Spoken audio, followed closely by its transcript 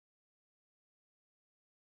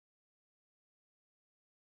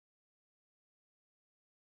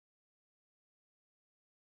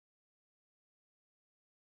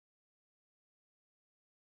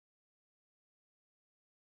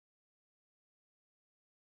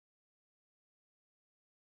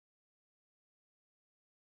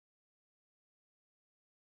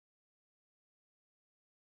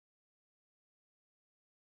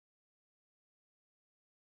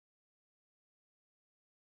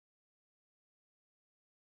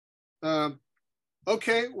Um,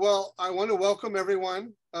 okay, well, I want to welcome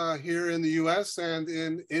everyone here in the US and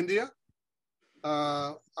in India.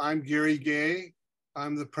 I'm Gary Gay.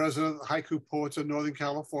 I'm the president of the Haiku Poets of Northern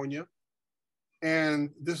California. And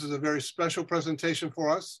this is a very special presentation for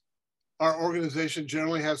us. Our organization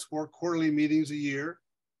generally has 4 quarterly meetings a year.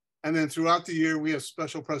 And then throughout the year, we have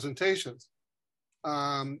special presentations.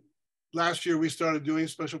 Last year, we started doing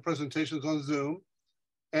special presentations on Zoom.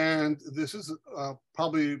 And this is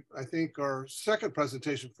probably, I think, our second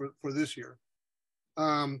presentation for this year.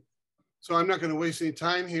 So I'm not going to waste any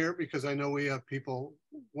time here because I know we have people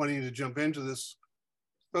wanting to jump into this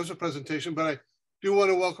special presentation, but I do want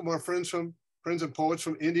to welcome our friends and poets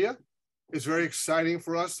from India. It's very exciting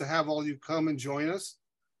for us to have all you come and join us.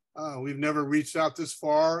 We've never reached out this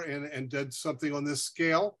far and did something on this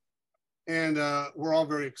scale. And we're all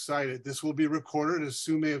very excited. This will be recorded, as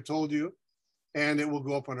Sue may have told you, and it will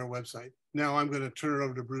go up on our website. Now I'm going to turn it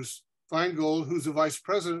over to Bruce Feingold, who's the vice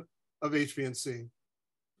president of HBNC.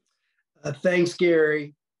 Thanks,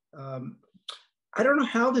 Gary. I don't know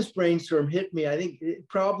how this brainstorm hit me. I think it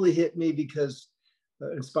probably hit me because,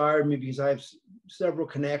 inspired me because I have several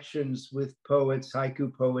connections with poets,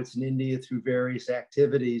 haiku poets in India through various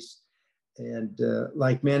activities. And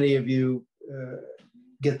like many of you,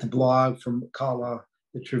 get the blog from Kala,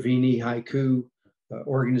 the Triveni Haiku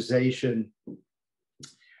organization.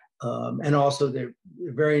 And also they're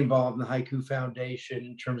very involved in the Haiku Foundation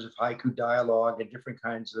in terms of haiku dialogue and different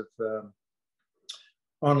kinds of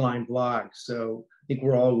online blogs. So I think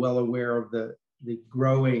we're all well aware of the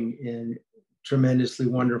growing and tremendously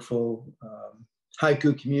wonderful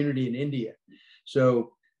haiku community in India.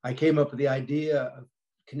 So I came up with the idea of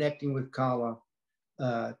connecting with Kala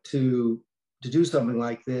to do something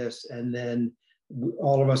like this. And then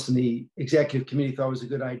all of us in the executive committee thought it was a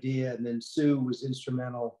good idea. And then Sue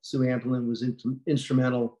Antolin was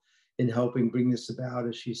instrumental in helping bring this about,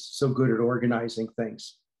 as she's so good at organizing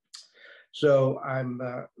things. So I'm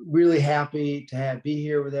really happy to be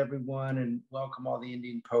here with everyone and welcome all the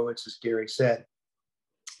Indian poets, as Gary said.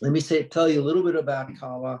 Let me tell you a little bit about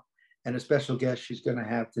Kala and a special guest she's going to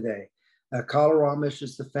have today. Kala Ramesh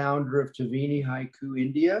is the founder of Triveni Haiku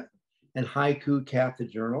India and Haiku Katha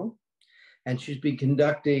Journal. And she's been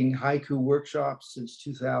conducting haiku workshops since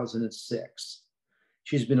 2006.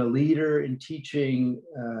 She's been a leader in teaching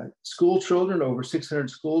school children, over 600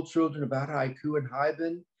 school children, about haiku and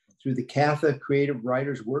haibin through the Katha Creative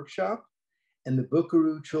Writers Workshop and the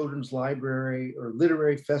Buckaroo Children's Library or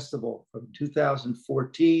Literary Festival from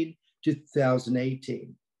 2014 to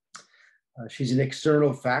 2018. She's an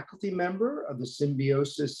external faculty member of the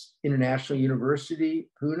Symbiosis International University,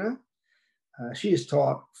 Pune. She has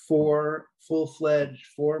taught 4 full-fledged,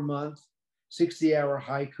 4-month, 60-hour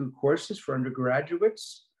haiku courses for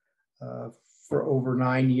undergraduates for over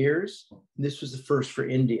 9 years. And this was the first for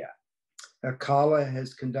India. Kala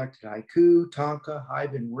has conducted haiku, tanka,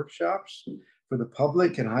 haibin workshops for the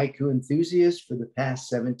public and haiku enthusiasts for the past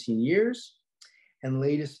 17 years, and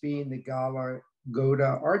latest being the Gala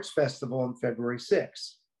Goda Arts Festival on February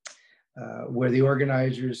 6th, where the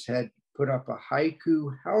organizers had put up a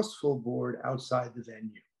haiku houseful board outside the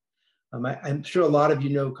venue. I'm sure a lot of you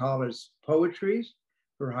know Kala's poetry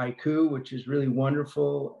for haiku, which is really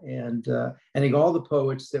wonderful. And I think all the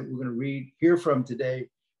poets that we're going to hear from today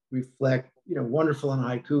reflect, wonderful on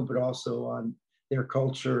haiku, but also on their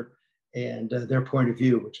culture and their point of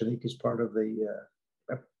view, which I think is part of the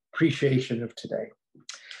appreciation of today.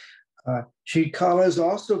 Kala is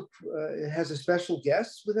also has a special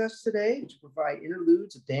guest with us today to provide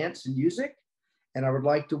interludes of dance and music. And I would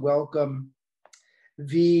like to welcome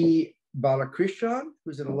V. Balakrishnan,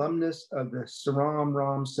 who's an alumnus of the Saram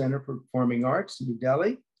Ram Center for Performing Arts in New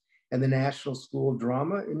Delhi and the National School of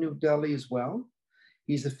Drama in New Delhi as well.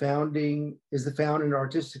 He's the founder and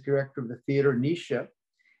artistic director of the Theatre Nisha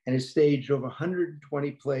and has staged over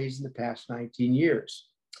 120 plays in the past 19 years.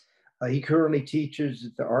 He currently teaches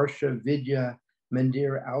at the Arsha Vidya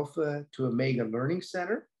Mandir Alpha to Omega Learning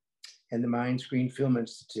Center and the Mindscreen Film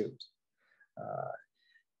Institute.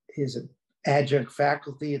 He's an adjunct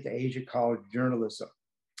faculty at the Asia College of Journalism,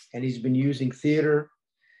 and he's been using theater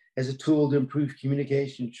as a tool to improve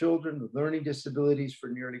communication in children with learning disabilities for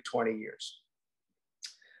nearly 20 years.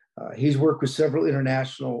 He's worked with several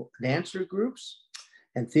international dancer groups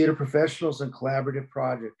and theater professionals in collaborative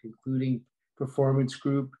projects, including performance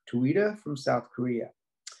group Tuita from South Korea.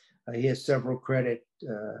 He has several credit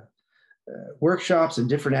workshops in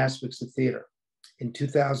different aspects of theater. In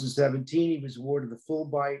 2017, he was awarded the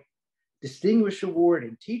Fulbright Distinguished Award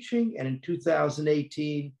in Teaching, and in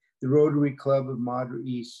 2018, the Rotary Club of Madras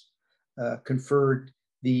East conferred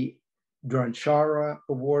the Dronchara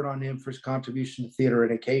Award on him for his contribution to theater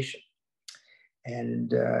education. And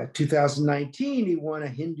 2019, he won a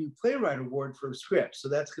Hindu Playwright Award for a script. So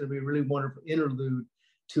that's going to be a really wonderful interlude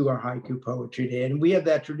to our Haiku Poetry Day. And we have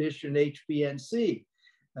that tradition at HBNC.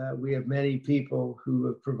 We have many people who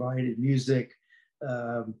have provided music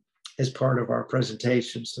as part of our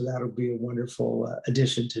presentation. So that'll be a wonderful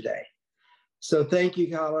addition today. So thank you,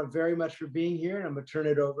 Kala, very much for being here. And I'm going to turn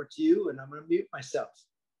it over to you, and I'm going to mute myself.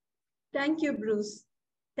 Thank you, Bruce.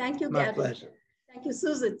 Thank you, My Gary. pleasure. Thank you,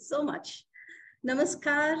 Susan, so much.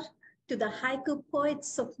 Namaskar to the haiku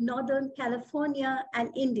poets of Northern California and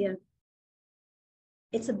India.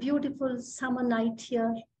 It's a beautiful summer night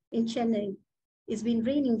here in Chennai. It's been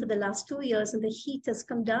raining for the last 2 years and the heat has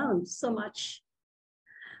come down so much.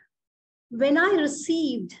 When I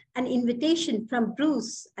received an invitation from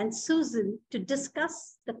Bruce and Susan to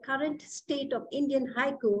discuss the current state of Indian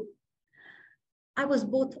haiku, I was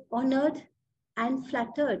both honored and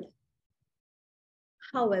flattered.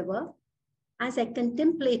 However, as I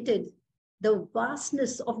contemplated the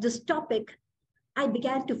vastness of this topic, I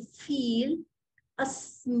began to feel a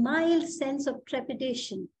mild sense of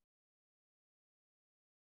trepidation.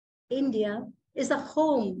 India is a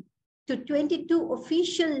home to 22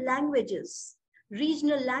 official languages,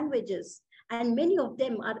 regional languages, and many of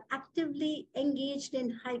them are actively engaged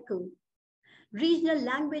in haiku. Regional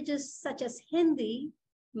languages such as Hindi,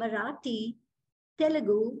 Marathi,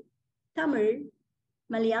 Telugu, Tamil,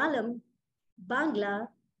 Malayalam, Bangla,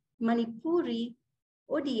 Manipuri,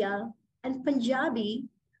 Odia, and Punjabi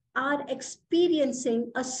are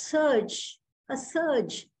experiencing a surge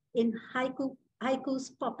in haiku's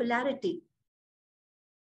popularity.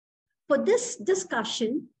 For this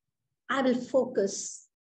discussion, I will focus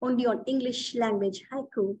only on English language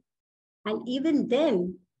haiku, and even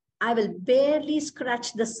then, I will barely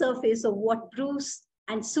scratch the surface of what Bruce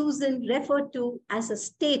and Susan refer to as a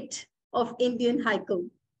state of Indian haiku.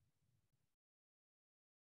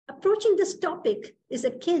 Approaching this topic is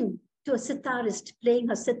akin to a sitarist playing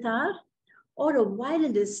her sitar or a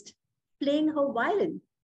violinist playing her violin.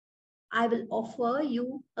 I will offer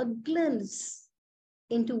you a glimpse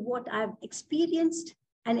into what I've experienced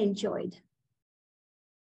and enjoyed.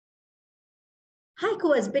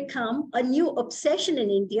 Haiku has become a new obsession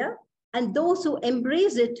in India, and those who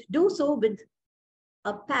embrace it do so with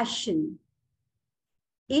a passion.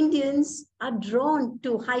 Indians are drawn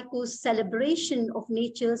to haiku's celebration of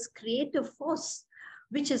nature's creative force,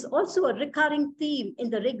 which is also a recurring theme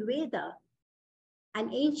in the Rig Veda,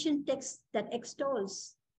 an ancient text that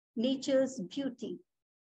extols nature's beauty.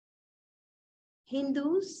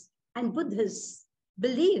 Hindus and Buddhists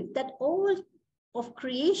believe that all of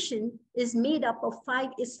creation is made up of 5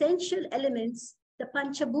 essential elements, the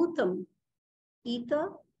Panchabhutam: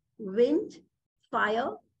 ether, wind,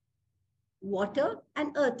 fire, water,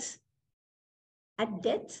 and earth. At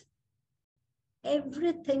death,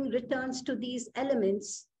 everything returns to these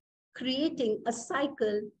elements, creating a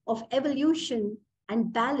cycle of evolution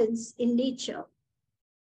and balance in nature.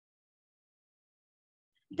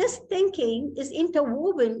 This thinking is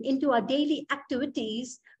interwoven into our daily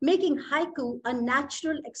activities, making haiku a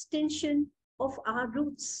natural extension of our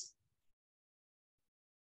roots.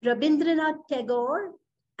 Rabindranath Tagore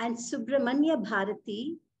and Subramanya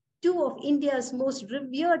Bharati, 2 of India's most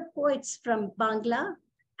revered poets from Bangla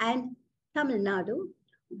and Tamil Nadu,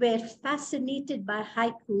 were fascinated by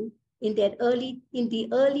haiku in the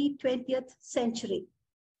early 20th century.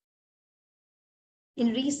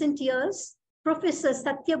 In recent years, Professor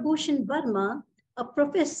Satyabhushan Verma, a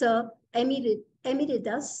professor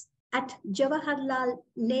emeritus at Jawaharlal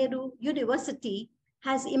Nehru University,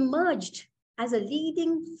 has emerged as a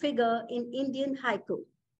leading figure in Indian haiku.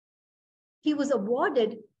 He was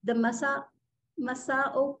awarded the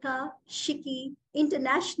Masaoka Shiki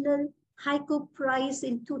International Haiku Prize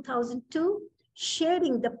in 2002,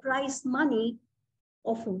 sharing the prize money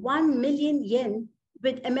of 1 million yen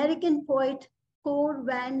with American poet Cor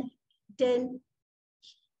Van Den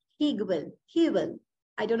Heuvel.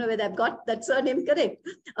 I don't know whether I've got that surname correct.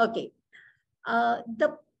 Okay.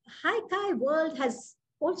 The haiku world has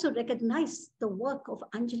also recognized the work of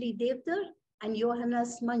Anjali Devdar and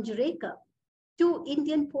Johannes Manjreka, 2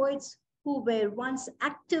 Indian poets who were once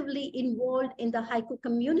actively involved in the haiku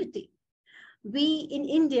community. We in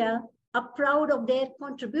India are proud of their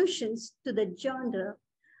contributions to the genre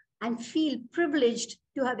and feel privileged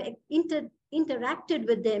to have interacted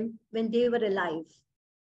with them when they were alive.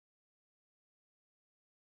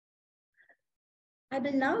 I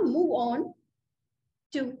will now move on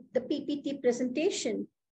to the PPT presentation.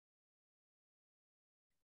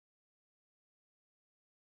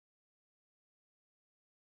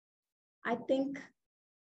 I think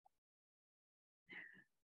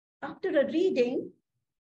after a reading,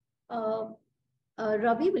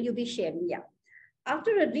 Ravi, will you be sharing? Yeah.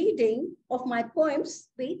 After a reading of my poems,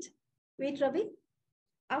 wait, Ravi.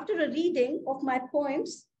 After a reading of my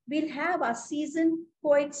poems, we'll have our seasoned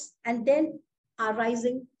poets and then our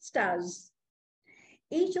rising stars.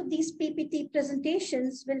 Each of these PPT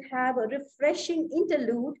presentations will have a refreshing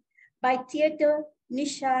interlude by Theatre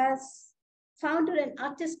Nisha's founder and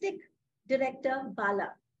artistic director,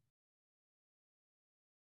 Bala.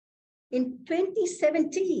 In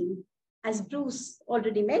 2017, as Bruce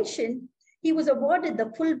already mentioned, he was awarded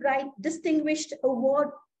the Fulbright Distinguished Award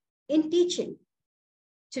in Teaching.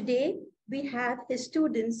 Today, we have his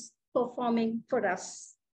students performing for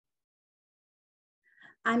us.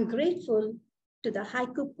 I'm grateful to the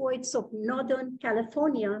haiku poets of Northern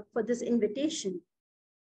California for this invitation.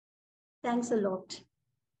 Thanks a lot.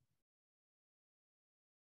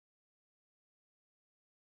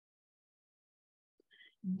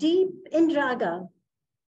 Deep in raga,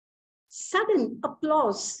 sudden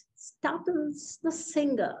applause startles the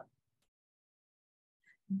singer.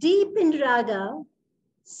 Deep in raga,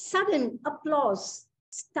 sudden applause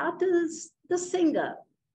startles the singer.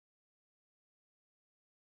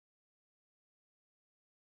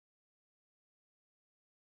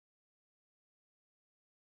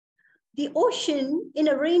 The ocean in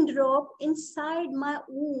a raindrop inside my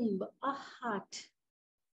womb, a heart.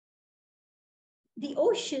 The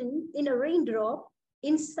ocean in a raindrop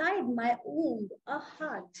inside my womb, a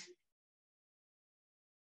heart.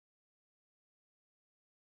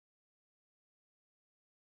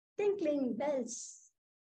 Tinkling bells,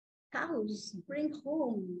 cows bring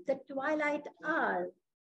home the twilight hour.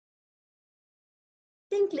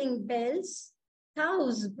 Tinkling bells,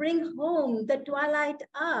 cows bring home the twilight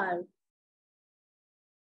hour.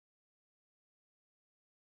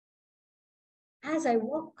 As I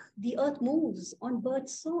walk, the earth moves on bird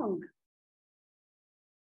song.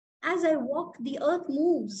 As I walk, the earth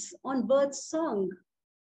moves on bird song.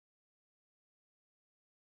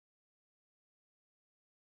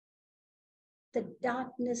 The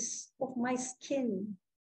darkness of my skin,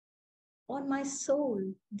 on my soul,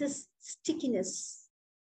 this stickiness.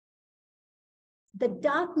 The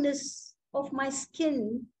darkness of my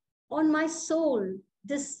skin, on my soul,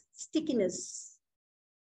 this stickiness.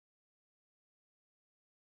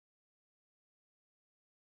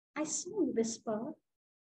 I soon whisper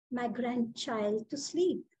my grandchild to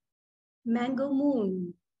sleep, mango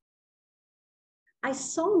moon. I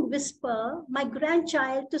song whisper my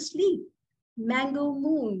grandchild to sleep, mango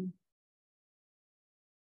moon.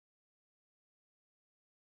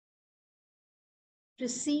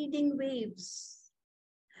 Receding waves,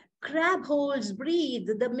 crab holes breathe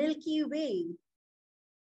the Milky Way.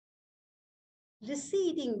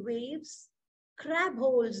 Receding waves, crab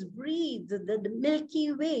holes breathe the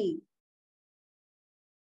Milky Way.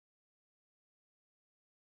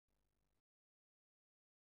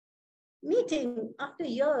 Meeting after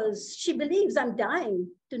years, she believes I'm dying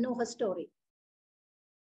to know her story.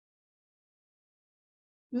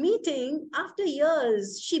 Meeting after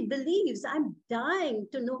years, she believes I'm dying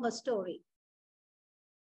to know her story.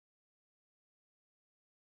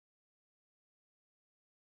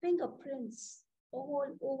 Fingerprints all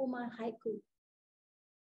over my haiku.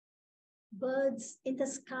 Birds in the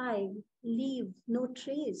sky leave no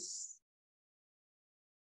trace.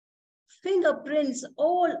 Fingerprints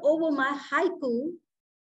all over my haiku.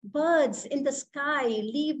 Birds in the sky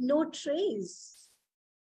leave no trace.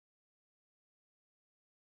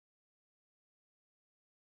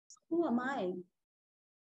 Who am I?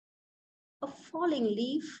 A falling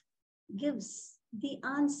leaf gives the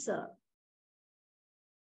answer.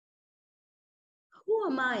 Who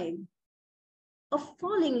am I? A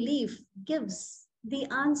falling leaf gives the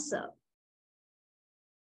answer.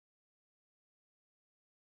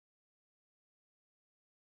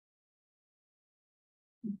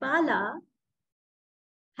 Bala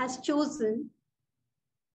has chosen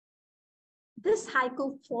this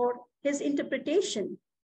haiku for his interpretation.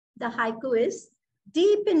 The haiku is,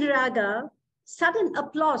 deep in raga, sudden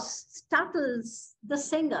applause startles the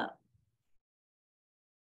singer.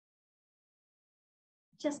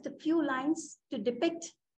 Just a few lines to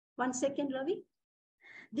depict. 1 second, Ravi.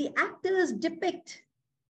 The actors depict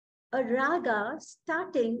a raga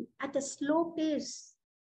starting at a slow pace,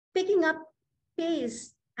 picking up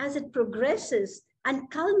pace as it progresses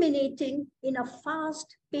and culminating in a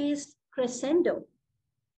fast-paced crescendo.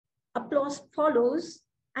 Applause follows,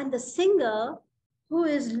 and the singer, who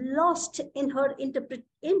is lost in her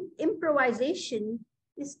improvisation,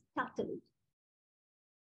 is startled.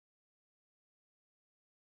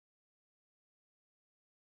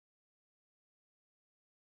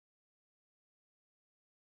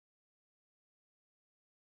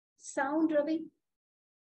 sound, Ravi?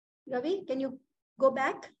 Ravi, can you go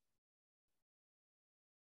back?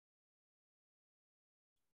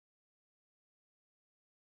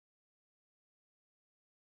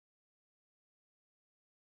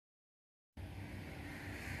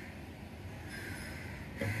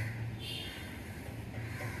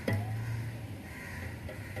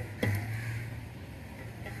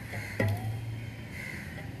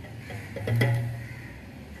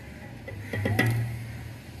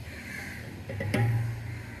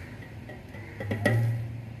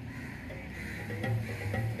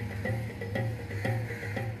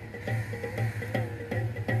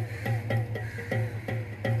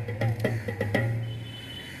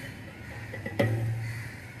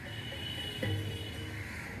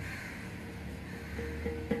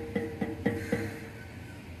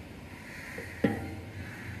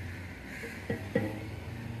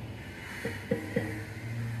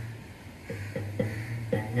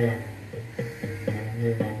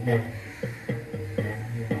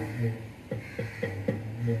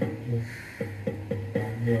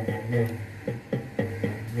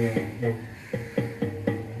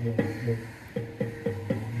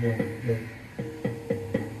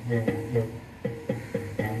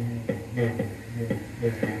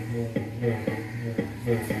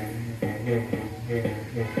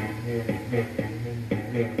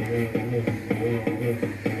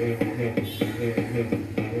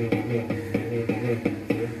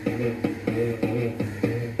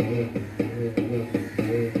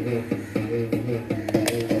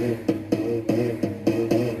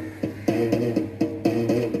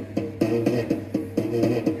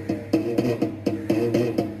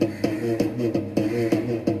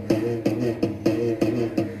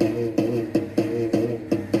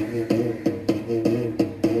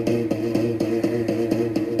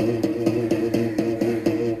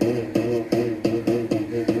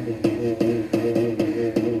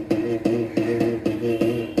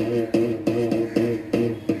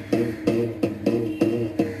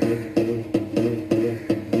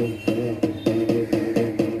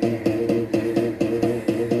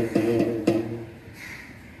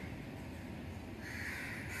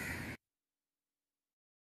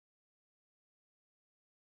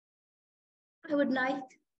 I would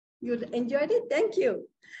like, you enjoyed it? Thank you.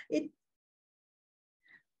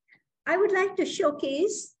 I would like to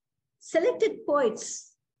showcase selected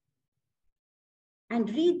poets and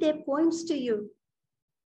read their poems to you.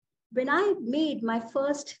 When I made my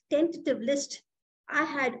first tentative list, I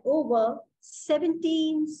had over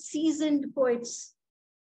 17 seasoned poets,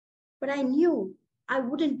 but I knew I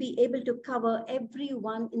wouldn't be able to cover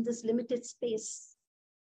everyone in this limited space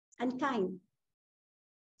and time.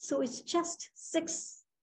 So it's just 6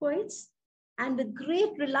 poets. And with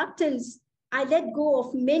great reluctance, I let go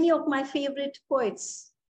of many of my favorite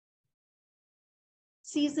poets,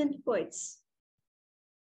 seasoned poets.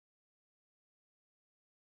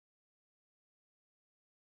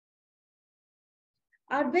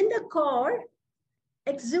 Arvinda Kaur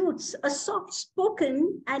exudes a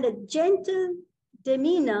soft-spoken and a gentle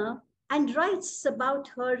demeanor and writes about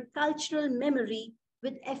her cultural memory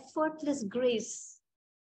with effortless grace.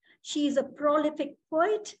 She is a prolific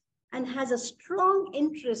poet and has a strong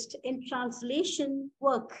interest in translation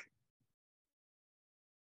work.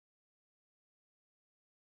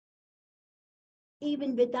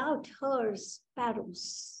 Even without her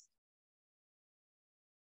sparrows.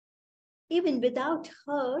 Even without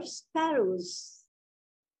her sparrows.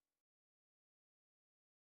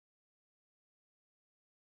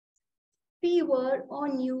 Fever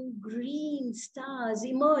on you, green stars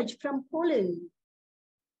emerge from pollen.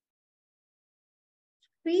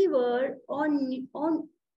 Fever on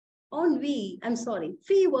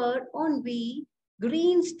we,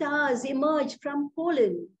 green stars emerge from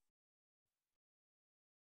pollen.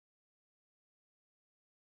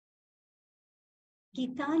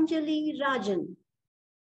 Gitanjali Rajan.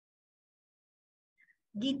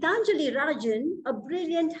 Gitanjali Rajan, a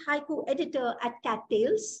brilliant haiku editor at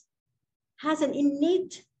Cattails, has an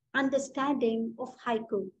innate understanding of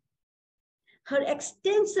haiku. Her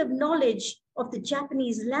extensive knowledge of the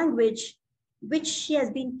Japanese language, which she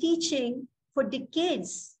has been teaching for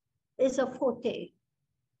decades, is a forte.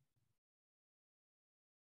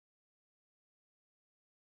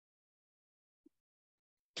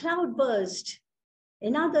 Cloudburst,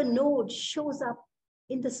 another node shows up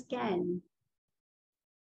in the scan.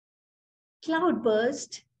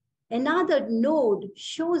 Cloudburst, another node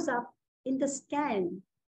shows up in the scan.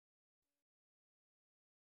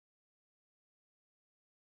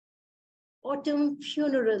 Autumn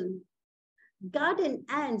funeral, garden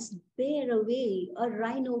ants bear away a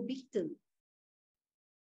rhino beetle.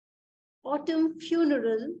 Autumn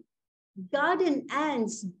funeral, garden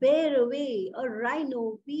ants bear away a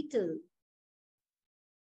rhino beetle.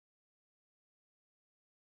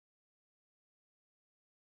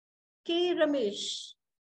 K. Ramesh.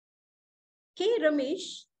 K.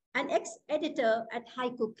 Ramesh, an ex-editor at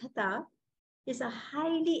Haiku Katha, is a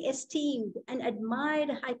highly esteemed and admired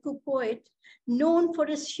haiku poet known for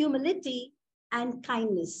his humility and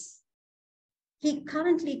kindness. He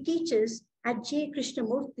currently teaches at J.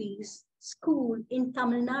 Krishnamurthy's school in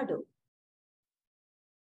Tamil Nadu.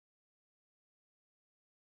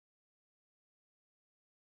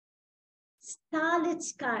 Starlit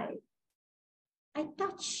sky. I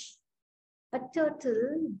touch a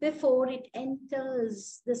turtle before it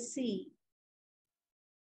enters the sea.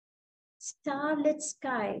 Starlit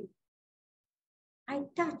sky. I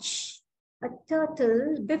touch a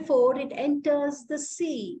turtle before it enters the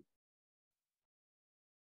sea.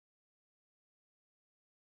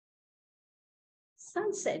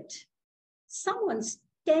 Sunset. Someone's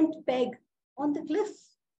tent peg on the cliff.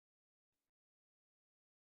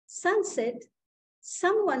 Sunset.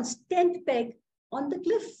 Someone's tent peg on the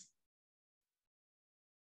cliff.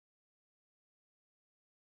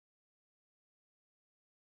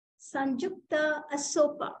 Sanjukta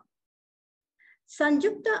Asopa.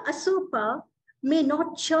 Sanjukta Asopa may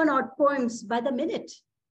not churn out poems by the minute,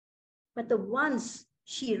 but the ones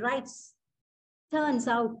she writes turns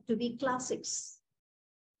out to be classics.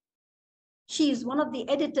 She is one of the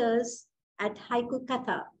editors at Haiku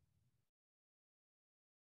Katha.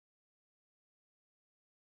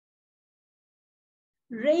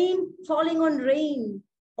 Rain falling on rain,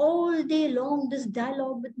 all day long this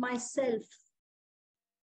dialogue with myself.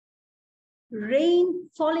 Rain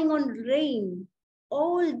falling on rain,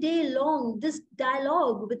 all day long this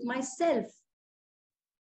dialogue with myself.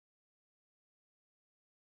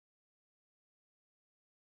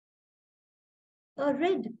 A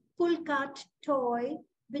red pull cart toy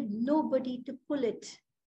with nobody to pull it.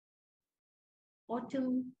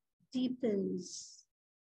 Autumn deepens.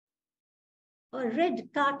 A red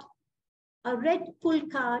pull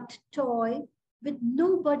cart toy with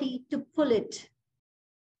nobody to pull it.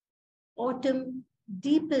 Autumn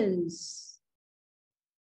deepens.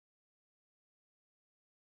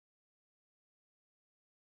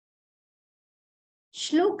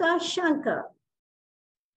 Shloka Shankar.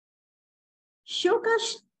 Shloka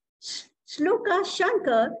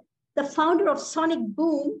Shankar, the founder of Sonic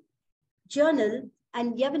Boom Journal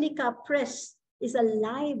and Yavanika Press, is a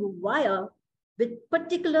live wire with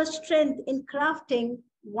particular strength in crafting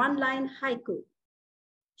one-line haiku.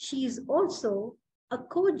 She is also a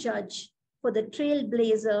co-judge for the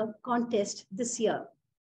Trailblazer contest this year.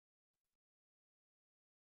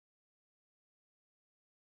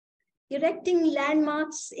 Erecting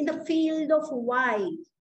landmarks in the field of why.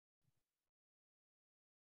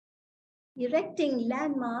 Erecting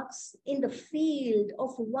landmarks in the field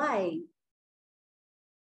of why.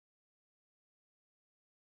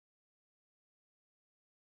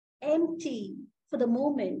 Empty for the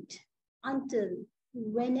moment until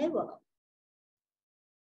whenever.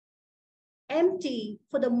 Empty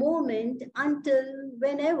for the moment until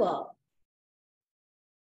whenever.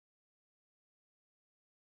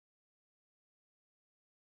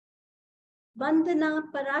 Vandana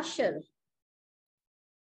Parashar.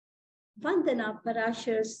 Vandana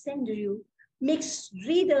Parashar's Sendriu makes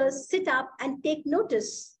readers sit up and take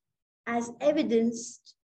notice, as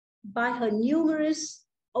evidenced by her numerous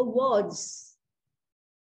awards.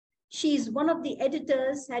 She is one of the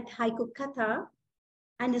editors at Haiku Katha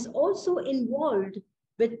and is also involved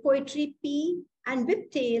with Poetry P and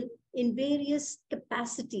Whiptail in various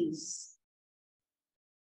capacities.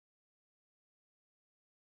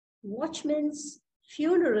 Watchman's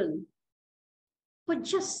funeral. For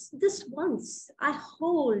just this once, I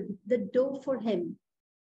hold the door for him.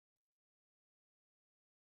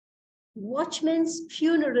 Watchman's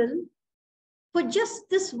funeral. For just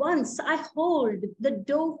this once, I hold the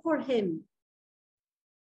door for him.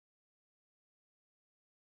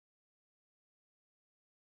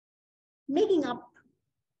 Making up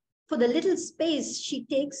for the little space she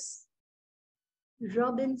takes,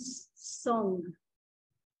 Robin's song.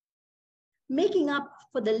 Making up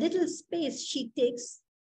for the little space she takes,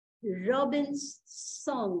 Robin's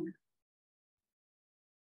song.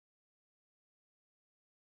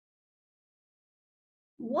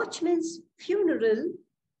 Watchman's funeral.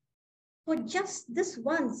 For just this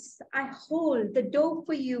once, I hold the door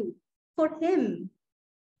for you, for him.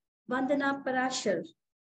 Vandana Parashar.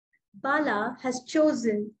 Bala has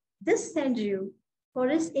chosen this Sendriu for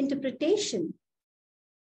his interpretation.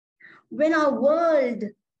 When our world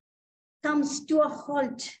comes to a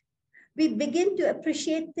halt, We begin to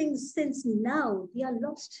appreciate things since now we are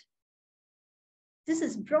lost. This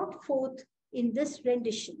is brought forth in this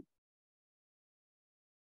rendition.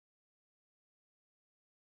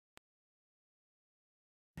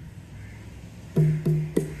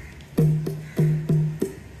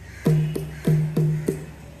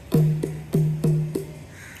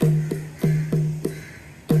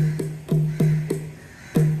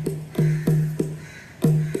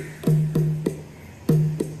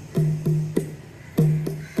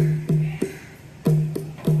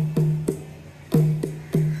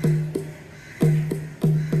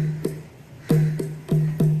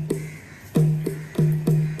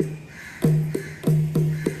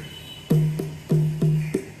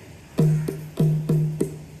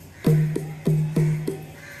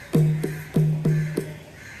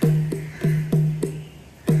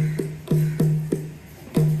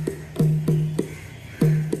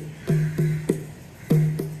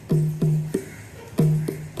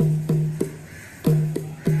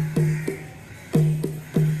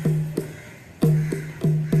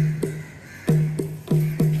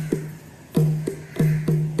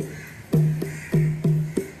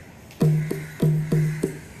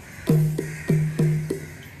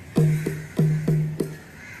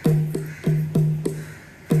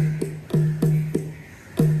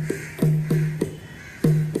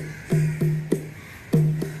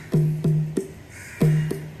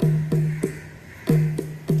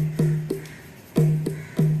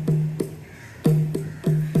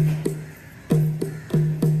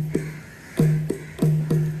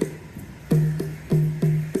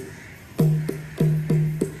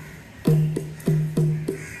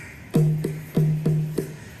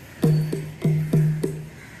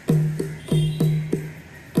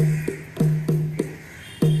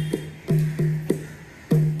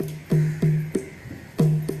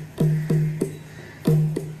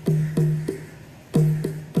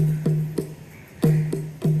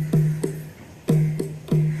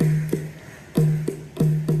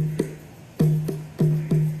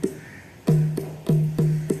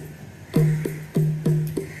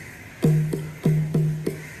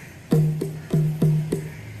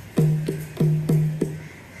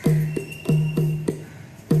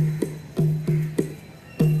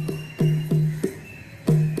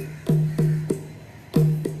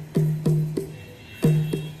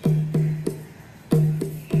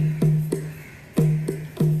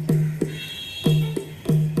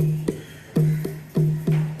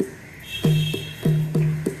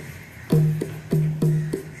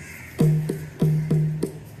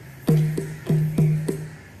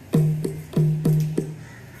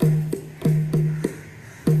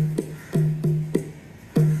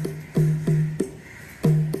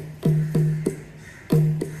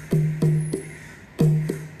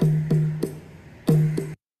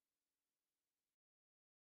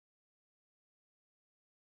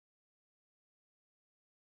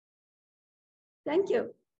 Thank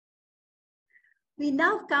you. We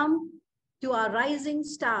now come to our rising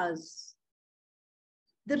stars.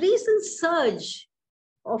 The recent surge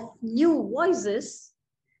of new voices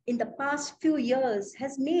in the past few years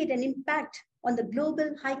has made an impact on the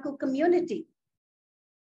global haiku community.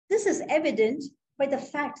 This is evident by the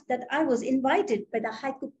fact that I was invited by the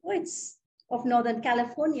haiku poets of Northern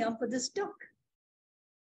California for this talk.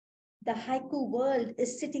 The haiku world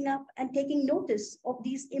is sitting up and taking notice of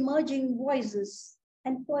these emerging voices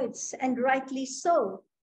and poets, and rightly so.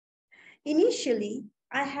 Initially,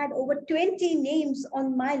 I had over 20 names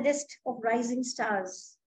on my list of rising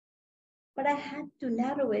stars, but I had to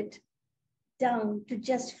narrow it down to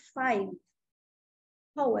just 5.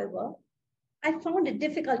 However, I found it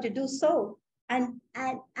difficult to do so, and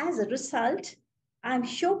as a result, I'm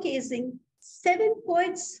showcasing 7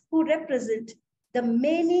 poets who represent the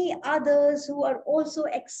many others who are also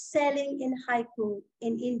excelling in haiku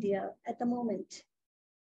in India at the moment.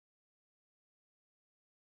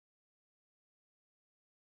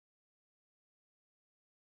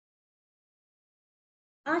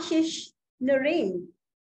 Ashish Narain.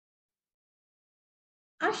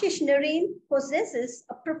 Ashish Narain possesses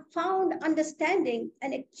a profound understanding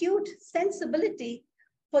and acute sensibility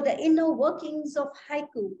for the inner workings of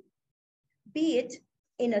haiku, be it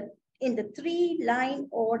in the 3-line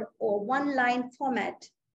or 1-line format.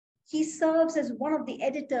 He serves as one of the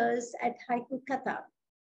editors at Haiku Katha.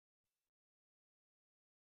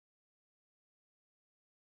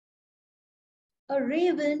 A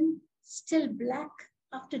raven still black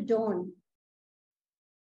after dawn.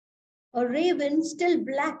 A raven still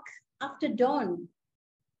black after dawn.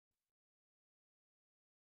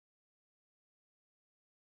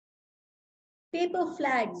 Paper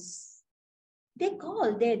flags, they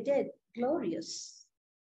call their dead glorious.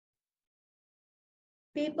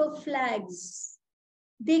 Paper flags,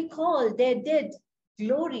 they call their dead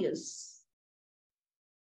glorious.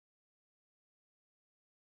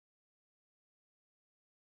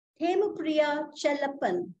 Hemapriya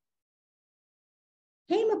Chalapan.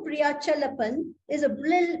 Hemapriya Chalapan is a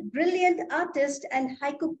brilliant artist and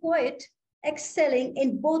haiku poet excelling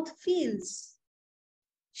in both fields.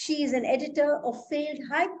 She is an editor of failed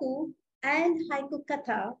haiku and haiku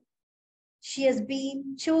katha. She has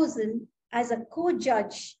been chosen as a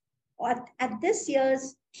co-judge at this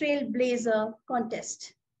year's Trailblazer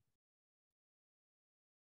contest.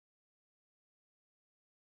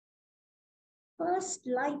 First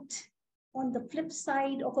light on the flip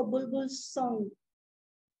side of a bulbul's song.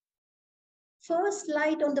 First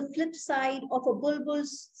light on the flip side of a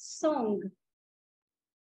bulbul's song.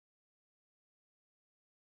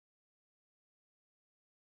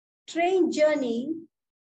 Train journey,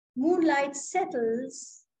 moonlight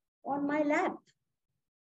settles on my lap.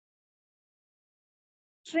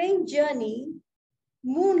 Train journey,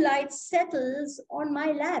 moonlight settles on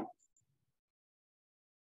my lap.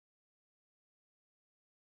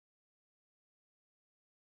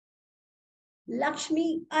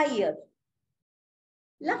 Lakshmi Iyer.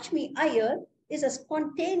 Lakshmi Iyer is a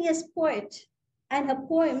spontaneous poet, and her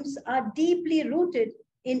poems are deeply rooted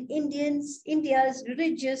in India's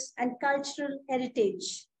religious and cultural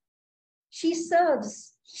heritage. She served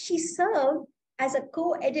as a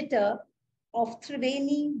co-editor of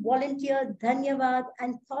Triveni Volunteer Dhanyavad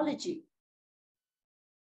anthology.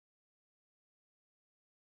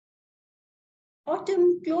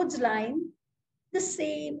 Autumn clothesline, the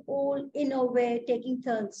same old innerwear taking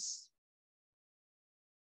turns.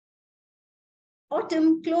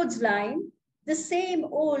 Autumn clothesline, the same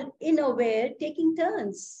old innerwear taking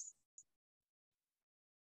turns.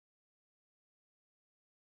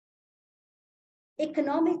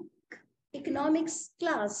 Economics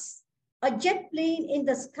class, a jet plane in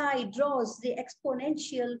the sky draws the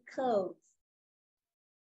exponential curve.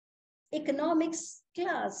 Economics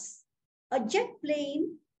class, a jet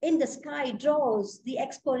plane in the sky draws the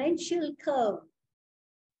exponential curve.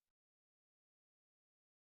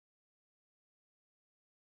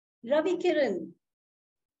 Ravi Kiran.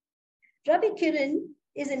 Ravi Kiran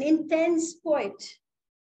is an intense poet.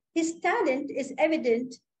 His talent is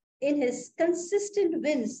evident in his consistent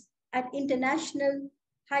wins at international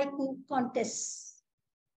haiku contests.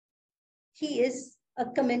 He is a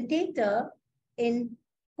commentator in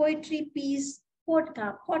Poetry Piece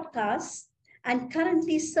podcasts and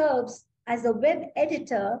currently serves as a web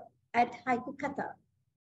editor at Haiku Katha.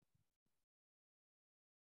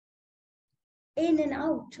 In and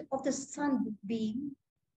out of the sunbeam,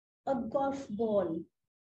 a golf ball.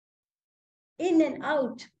 In and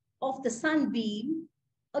out of the sunbeam,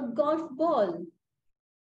 a golf ball.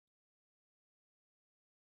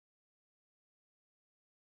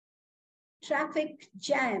 Traffic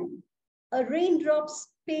jam, a raindrop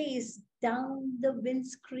space down the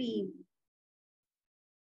windscreen.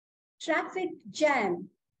 Traffic jam,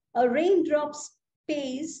 a raindrop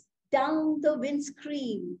space down the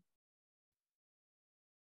windscreen.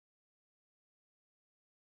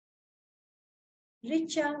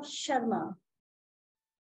 Richa Sharma.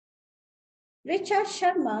 Richa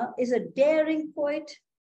Sharma is a daring poet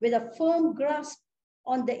with a firm grasp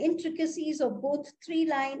on the intricacies of both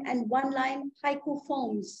three-line and one-line haiku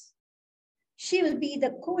forms. She will be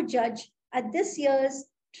the co-judge at this year's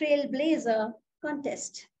Trailblazer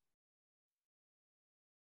contest.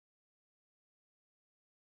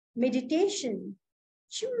 Meditation,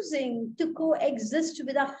 choosing to coexist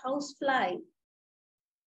with a housefly.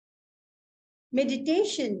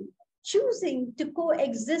 Meditation, choosing to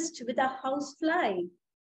coexist with a housefly.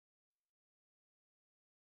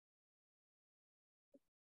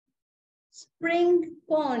 Spring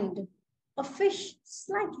pond, a fish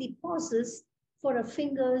slightly pauses for a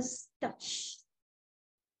finger's touch.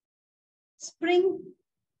 Spring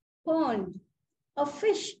pond, a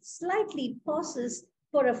fish slightly pauses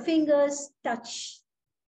for a finger's touch.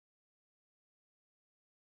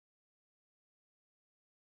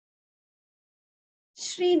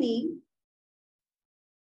 Srini,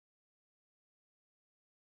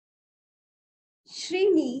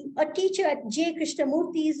 a teacher at J.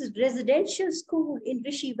 Krishnamurti's residential school in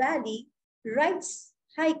Rishi Valley, writes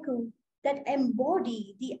haiku that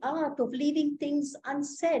embody the art of leaving things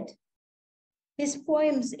unsaid. His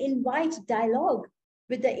poems invite dialogue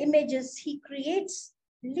with the images he creates,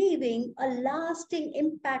 leaving a lasting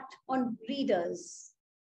impact on readers.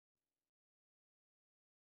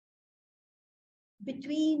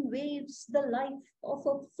 Between waves, the life of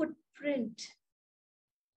a footprint.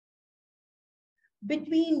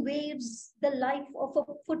 Between waves, the life of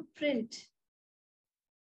a footprint.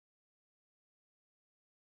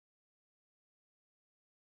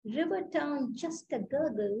 River town, just a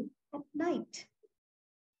gurgle at night.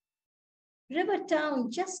 River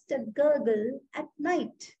town, just a gurgle at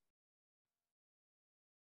night.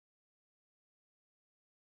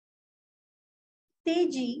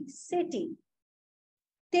 Teji Sethi.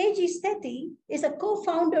 Teji Sethi is a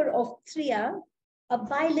co-founder of Triya, a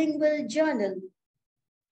bilingual journal.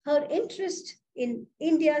 Her interest in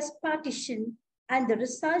India's partition and the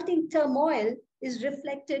resulting turmoil is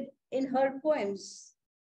reflected in her poems.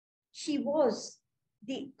 She was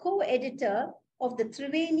the co-editor of the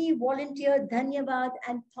Triveni Volunteer Dhanyavad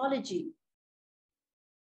anthology.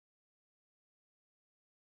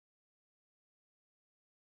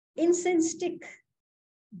 Incense stick,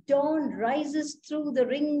 dawn rises through the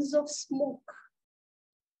rings of smoke.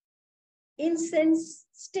 Incense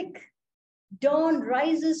stick, dawn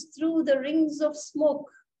rises through the rings of smoke.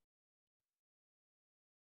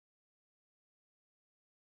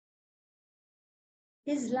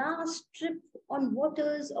 His last trip on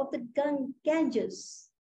waters of the Ganges,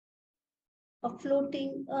 a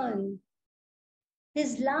floating urn.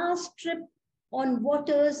 His last trip on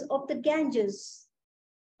waters of the Ganges,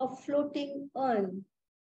 a floating urn.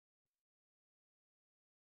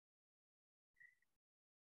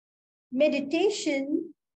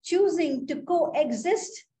 Meditation, choosing to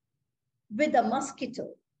coexist with a mosquito.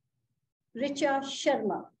 Richa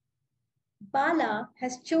Sharma. Bala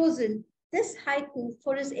has chosen this haiku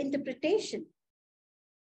for his interpretation.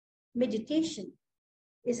 Meditation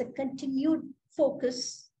is a continued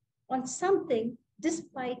focus on something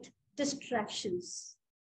despite distractions.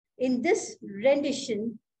 In this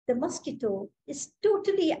rendition, the mosquito is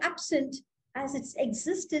totally absent as its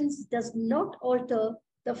existence does not alter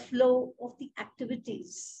the flow of the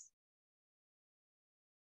activities.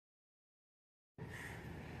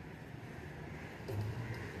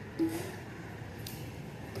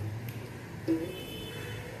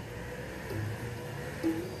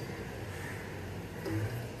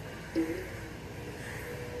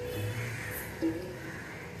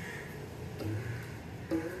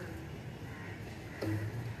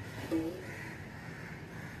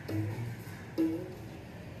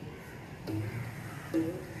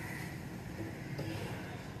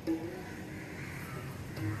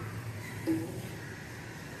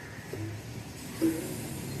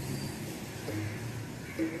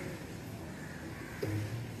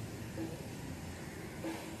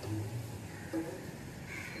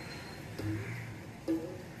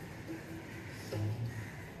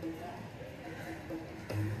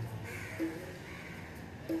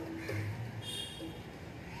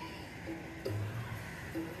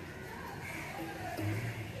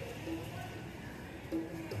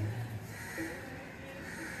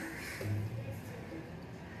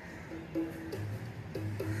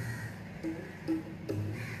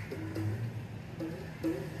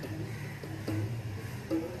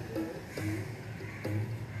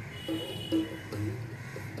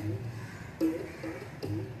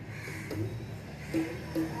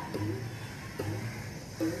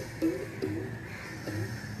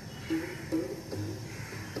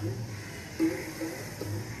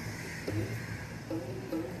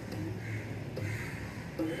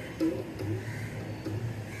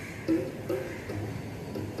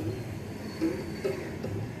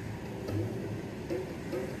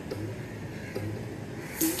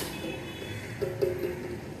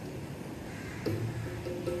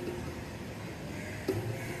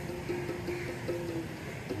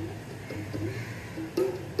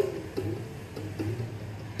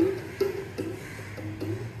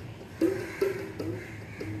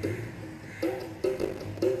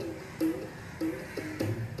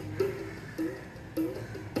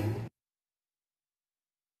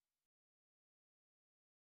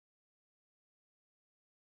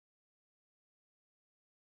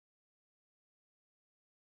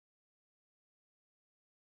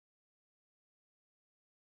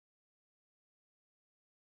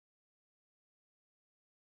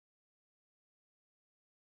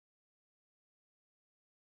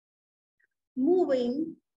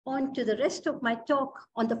 Moving on to the rest of my talk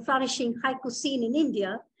on the flourishing haiku scene in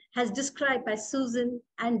India, as described by Susan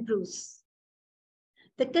and Bruce.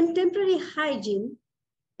 The contemporary hygiene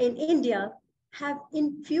in India have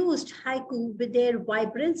infused haiku with their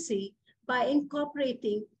vibrancy by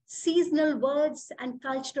incorporating seasonal words and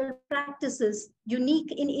cultural practices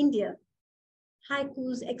unique in India.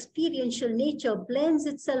 Haiku's experiential nature blends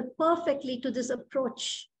itself perfectly to this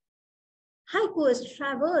approach. Haiku has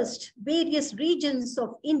traversed various regions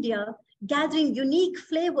of India gathering unique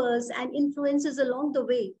flavors and influences along the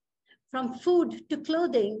way, from food to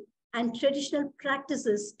clothing and traditional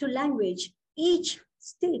practices to language. Each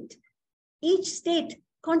state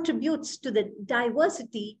contributes to the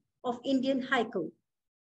diversity of Indian haiku.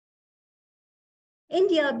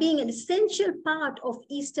 India being an essential part of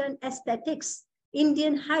Eastern aesthetics,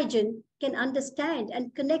 Indian hygiene can understand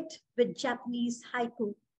and connect with Japanese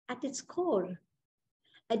haiku at its core.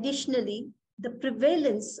 Additionally, the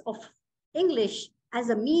prevalence of English as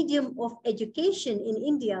a medium of education in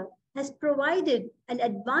India has provided an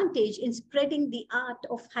advantage in spreading the art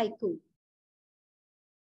of haiku.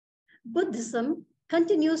 Buddhism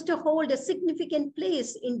continues to hold a significant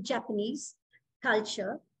place in Japanese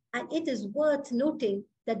culture, and it is worth noting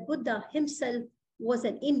that Buddha himself was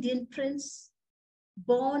an Indian prince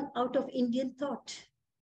born out of Indian thought.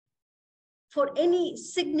 For any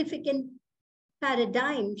significant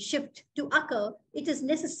paradigm shift to occur, it is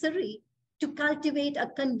necessary to cultivate a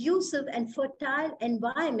conducive and fertile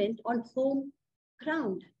environment on home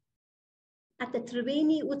ground. At the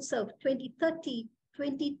Triveni Utsav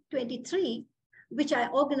 2023, which I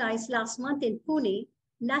organized last month in Pune,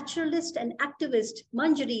 naturalist and activist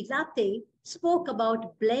Manjari Latte spoke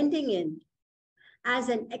about blending in. As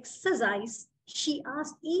an exercise, she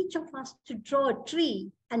asked each of us to draw a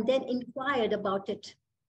tree and then inquired about it.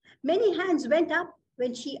 Many hands went up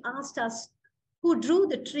when she asked us who drew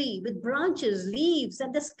the tree with branches, leaves,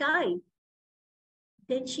 and the sky.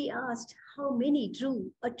 Then she asked how many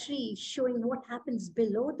drew a tree showing what happens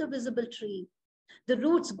below the visible tree, the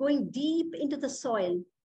roots going deep into the soil.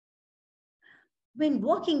 When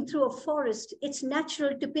walking through a forest, it's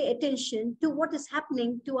natural to pay attention to what is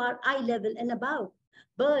happening to our eye level and above: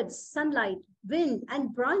 birds, sunlight, wind,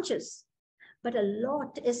 and branches. But a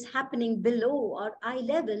lot is happening below our eye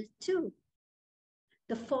level too.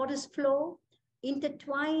 The forest floor,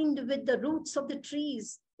 intertwined with the roots of the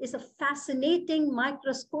trees, is a fascinating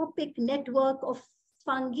microscopic network of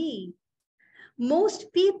fungi.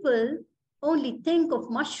 Most people only think of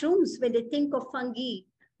mushrooms when they think of fungi,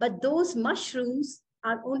 but those mushrooms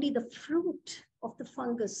are only the fruit of the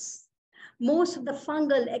fungus. Most of the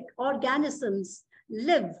fungal organisms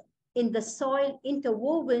live in the soil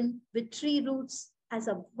interwoven with tree roots as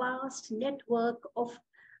a vast network of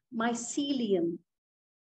mycelium.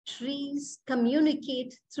 Trees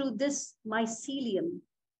communicate through this mycelium.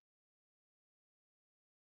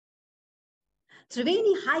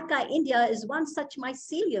 Triveni Haikai India is one such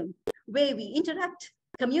mycelium where we interact,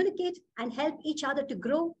 communicate, and help each other to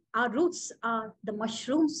grow. Our roots are the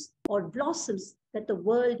mushrooms or blossoms that the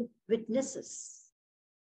world witnesses.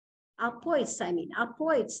 Our poets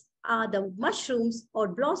are the mushrooms or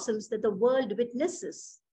blossoms that the world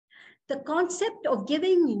witnesses. The concept of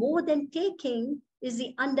giving more than taking is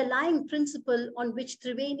the underlying principle on which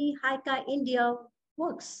Triveni Haikai India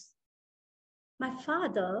works. My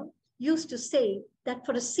father used to say that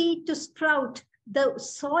for a seed to sprout, the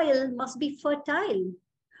soil must be fertile.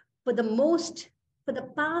 For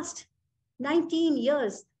the past 19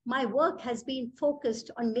 years, my work has been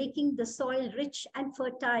focused on making the soil rich and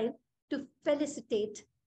fertile to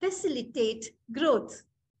facilitate growth.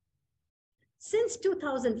 Since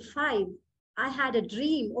 2005, I had a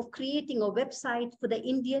dream of creating a website for the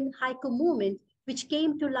Indian haiku movement, which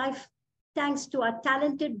came to life thanks to our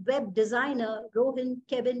talented web designer, Rohan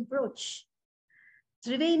Kevin Broch.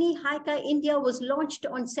 Triveni Haikai India was launched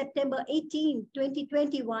on September 18,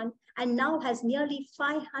 2021, and now has nearly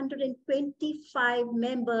 525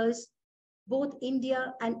 members, both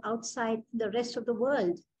India and outside the rest of the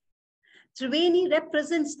world. Triveni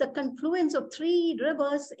represents the confluence of three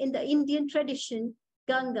rivers in the Indian tradition: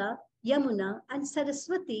 Ganga, Yamuna, and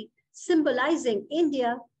Saraswati, symbolizing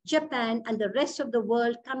India, Japan, and the rest of the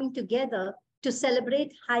world coming together to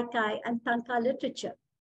celebrate haikai and tanka literature.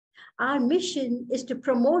 Our mission is to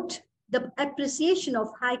promote the appreciation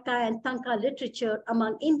of haikai and tanka literature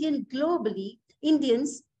among Indians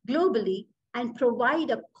globally, and provide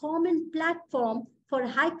a common platform for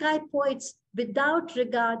haikai poets without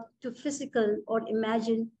regard to physical or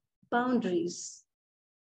imagined boundaries.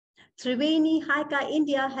 Triveni Haikai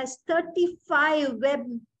India has 35 web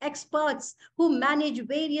experts who manage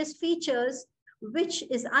various features, which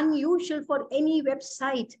is unusual for any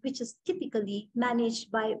website, which is typically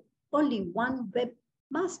managed by only one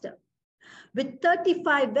webmaster. With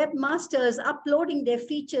 35 webmasters uploading their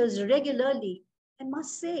features regularly, I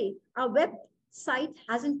must say our website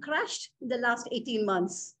hasn't crashed in the last 18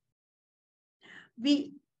 months.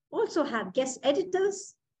 We also have guest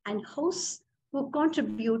editors and hosts who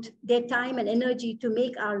contribute their time and energy to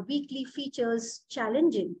make our weekly features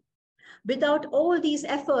challenging. Without all these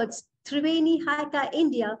efforts, Triveni Haiku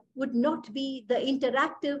India would not be the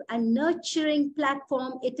interactive and nurturing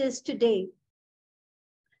platform it is today.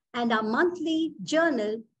 And our monthly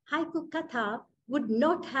journal, Haiku Katha, would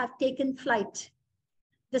not have taken flight.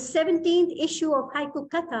 The 17th issue of Haiku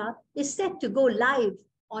Katha is set to go live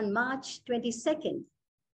on March 22nd.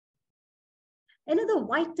 Another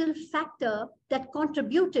vital factor that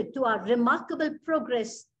contributed to our remarkable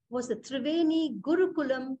progress was the Triveni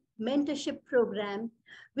Gurukulam mentorship program,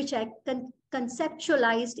 which I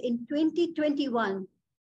conceptualized in 2021.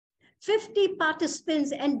 50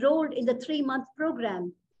 participants enrolled in the 3-month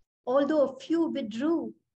program. Although a few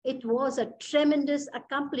withdrew, it was a tremendous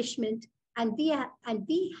accomplishment, and we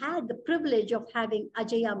had the privilege of having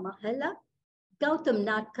Ajaya Mahalla, Gautam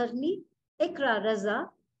Nadkarni, Ikra Raza,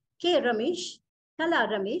 K. Ramesh, Kala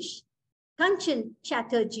Ramesh, Kanchan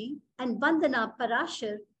Chatterjee, and Vandana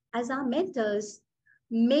Parashar as our mentors.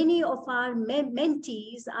 Many of our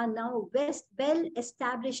mentees are now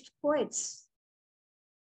well-established poets.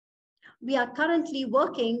 We are currently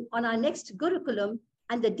working on our next Gurukulam,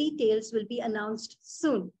 and the details will be announced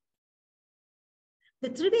soon. The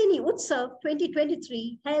Triveni Utsav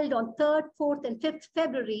 2023, held on 3rd, 4th, and 5th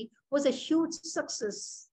February, was a huge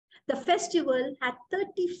success. The festival had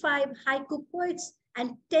 35 haiku poets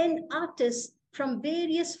and 10 artists from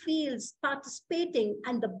various fields participating,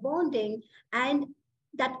 and the bonding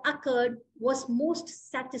that occurred was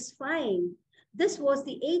most satisfying. This was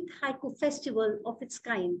the 8th haiku festival of its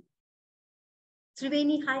kind.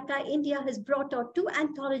 Triveni Haiku India has brought out 2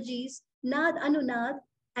 anthologies, Nad Anunad,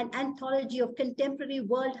 an anthology of contemporary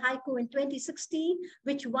world haiku in 2016,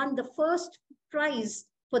 which won the first prize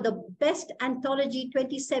for the Best Anthology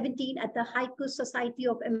 2017 at the Haiku Society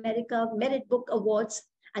of America Merit Book Awards.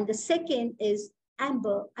 And the second is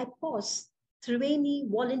Amber, I Pause, Triveni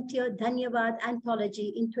Volunteer Dhanyavad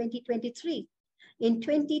Anthology in 2023. In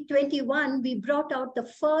 2021, we brought out the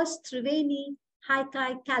first Triveni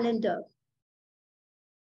Haiku calendar.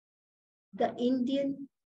 The Indian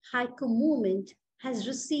haiku movement has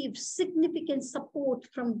received significant support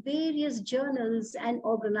from various journals and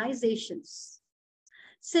organizations.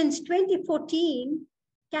 Since 2014,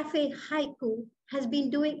 Cafe Haiku has been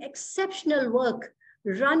doing exceptional work,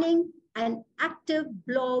 running an active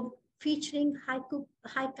blog featuring haiku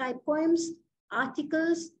poems,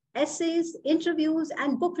 articles, essays, interviews,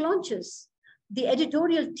 and book launches. The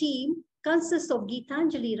editorial team consists of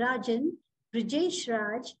Geetanjali Rajan, Brijesh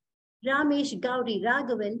Raj, Ramesh Gauri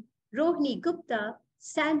Raghavan, Rohini Gupta,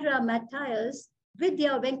 Sandra Matthias,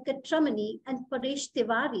 Vidya Venkatramani, and Paresh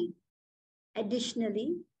Tiwari.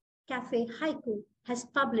 Additionally, Cafe Haiku has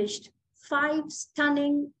published 5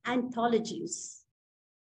 stunning anthologies.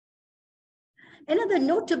 Another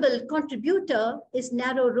notable contributor is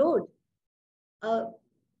Narrow Road, a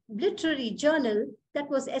literary journal that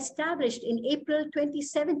was established in April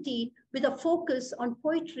 2017 with a focus on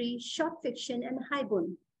poetry, short fiction, and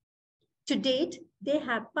haibun. To date, they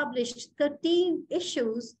have published 13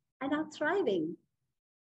 issues and are thriving.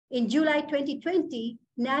 In July 2020,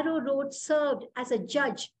 Narrow Road served as a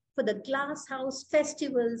judge for the Glass House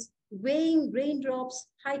Festival's Weighing Raindrops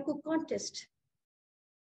Haiku Contest.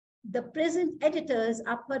 The present editors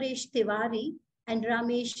are Paresh Tiwari and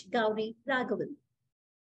Ramesh Gauri Raghavan.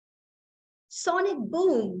 Sonic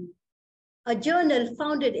Boom, a journal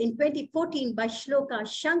founded in 2014 by Shloka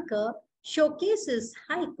Shankar, showcases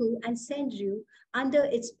haiku and senryu under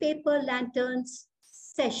its Paper Lanterns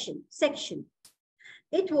section.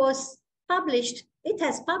 It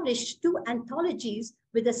has published 2 anthologies,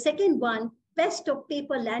 with the second one, Best of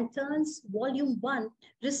Paper Lanterns, Volume 1,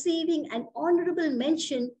 receiving an honorable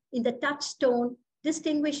mention in the Touchstone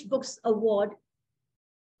Distinguished Books Award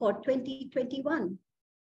for 2021.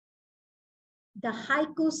 The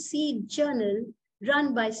Haiku Seed Journal,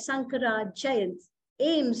 run by Sankara Jayant,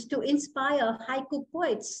 aims to inspire haiku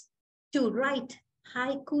poets to write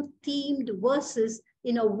haiku-themed verses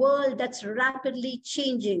in a world that's rapidly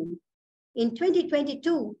changing. In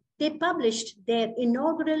 2022, they published their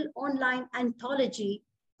inaugural online anthology,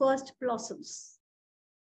 First Blossoms.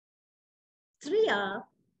 Triya,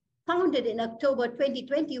 founded in October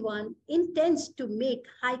 2021, intends to make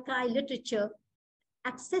haiku literature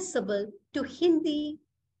accessible to Hindi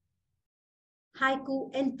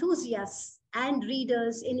haiku enthusiasts and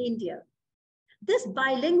readers in India. This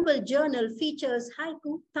bilingual journal features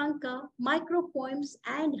haiku, tanka, micropoems,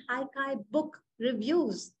 and haiku book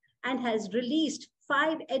reviews, and has released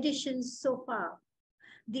 5 editions so far.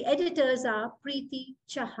 The editors are Preeti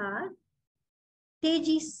Chahar,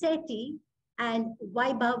 Teji Sethi, and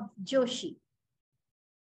Vaibhav Joshi.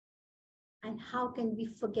 And how can we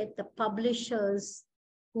forget the publishers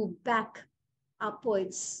who back our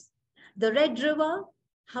poets? The Red River,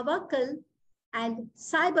 Havakal, and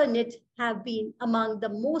Cybernet have been among the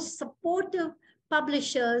most supportive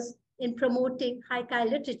publishers in promoting haiku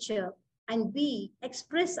literature, and we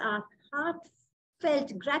express our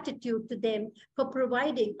heartfelt gratitude to them for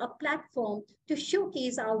providing a platform to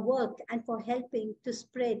showcase our work and for helping to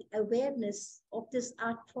spread awareness of this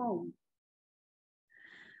art form.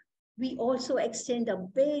 We also extend a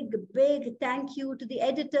big thank you to the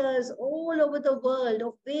editors all over the world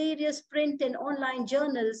of various print and online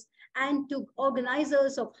journals and to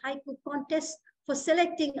organizers of haiku contests for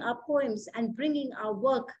selecting our poems and bringing our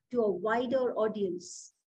work to a wider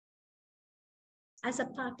audience. As a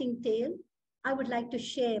parting tale, I would like to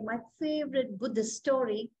share my favorite Buddhist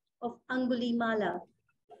story of Angulimala.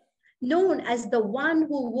 Known as the one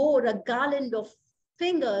who wore a garland of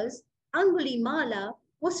fingers, Angulimala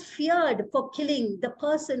was feared for killing the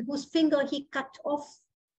person whose finger he cut off.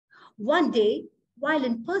 One day, while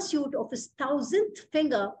in pursuit of his 1,000th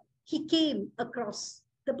finger, he came across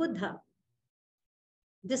the Buddha.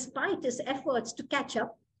 Despite his efforts to catch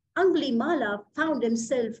up, Angulimala found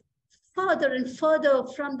himself further and further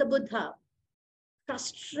from the Buddha.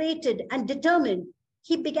 Frustrated and determined,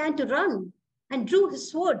 he began to run and drew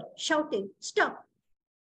his sword, shouting, "Stop!"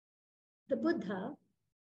 The Buddha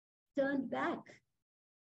turned back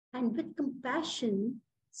and with compassion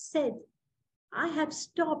said, "I have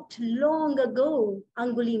stopped long ago,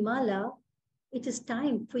 Angulimala. It is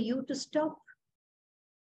time for you to stop."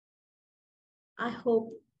 I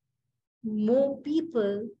hope more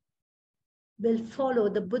people will follow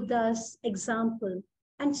the Buddha's example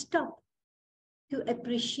and stop to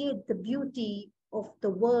appreciate the beauty of the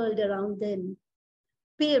world around them,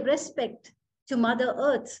 pay respect to Mother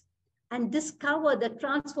Earth, and discover the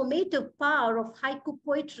transformative power of haiku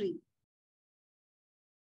poetry.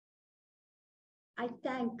 I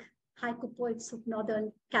thank haiku poets of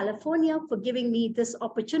Northern California for giving me this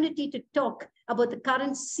opportunity to talk about the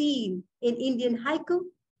current scene in Indian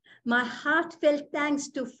haiku. My heartfelt thanks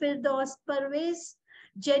to Firdaus Parvez,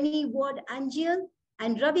 Jenny Ward Angel,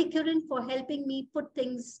 and Ravi Kiran for helping me put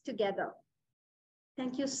things together.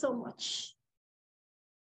 Thank you so much.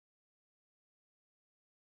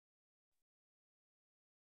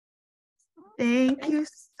 Thank you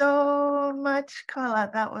so much, Kala.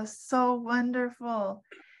 That was so wonderful.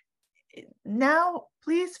 Now,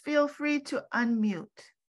 please feel free to unmute.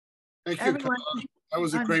 Thank you, Kala. That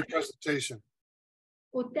was a great presentation.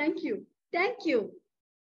 Oh, thank you. Thank you.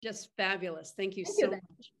 Just fabulous. Thank you Thank so you.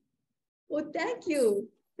 much. Oh, thank you.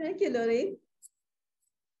 Thank you, Lori.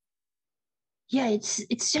 Yeah,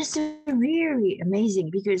 it's just really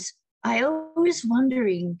amazing because I always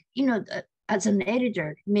wondering, as an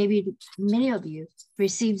editor, maybe many of you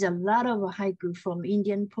received a lot of haiku from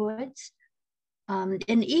Indian poets.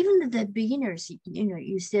 And even the beginners,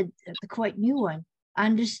 you said the quite new one,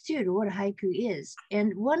 understood what haiku is.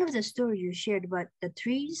 And one of the stories you shared about the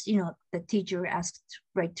trees, the teacher asked to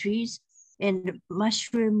write trees and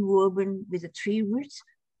mushroom woven with the tree roots.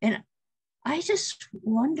 And I just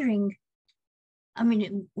wondering,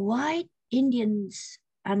 why Indians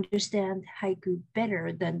understand haiku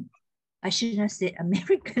better than, I should not say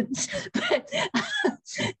Americans, but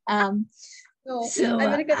I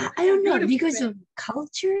don't know, because of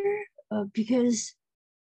culture, because,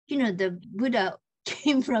 the Buddha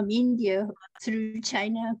came from India through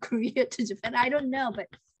China, Korea to Japan. I don't know, but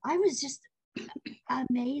I was just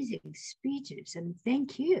amazing speeches, and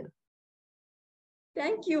thank you.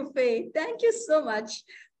 Thank you, Faye. Thank you so much.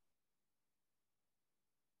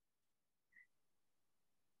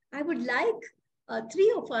 I would like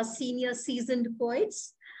 3 of our senior seasoned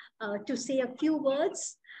poets to say a few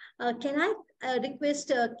words. Can I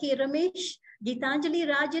request K. Ramesh, Gitanjali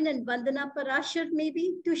Rajan, and Vandana Parashar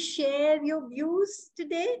maybe to share your views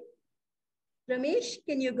today? Ramesh,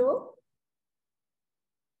 can you go?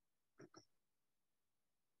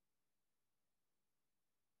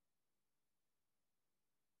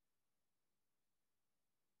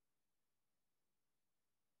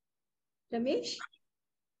 Ramesh?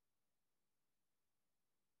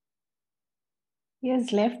 He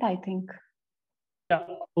has left, I think. Yeah.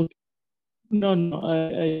 Okay. No.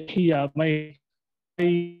 Yeah. I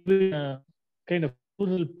live in a kind of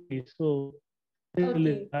rural place, so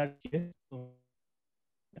Okay. bad here.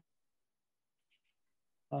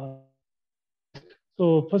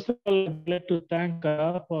 So first of all, I'd like to thank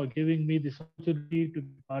Kala for giving me this opportunity to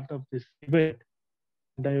be part of this event.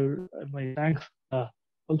 And my thanks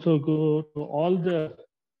also go to all the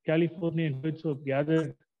Californian poets who have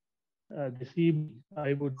gathered this evening.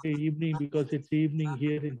 I would say evening because it's evening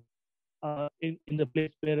here in the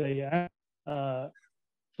place where I am.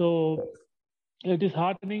 So it is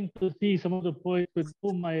heartening to see some of the poets with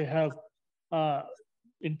whom I have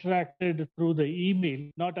interacted through the email.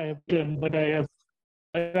 Not I have written, but I have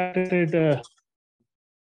interacted.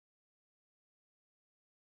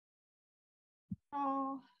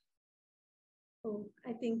 Oh,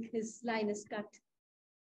 I think his line is cut.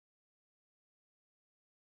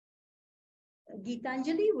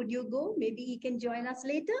 Geetanjali, would you go? Maybe he can join us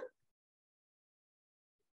later.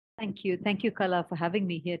 Thank you. Thank you, Kala, for having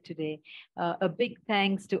me here today. A big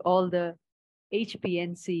thanks to all the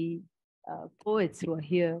HPNC poets who are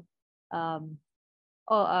here.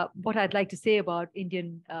 What I'd like to say about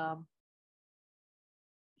Indian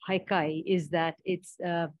haikai is that it's,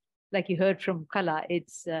 like you heard from Kala,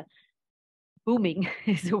 it's booming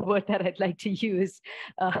is a word that I'd like to use.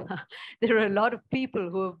 There are a lot of people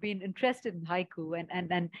who have been interested in haiku,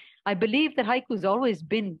 and I believe that haiku has always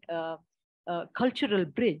been a cultural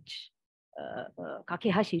bridge,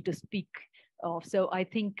 kakehashi to speak of. So I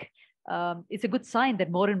think it's a good sign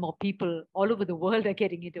that more and more people all over the world are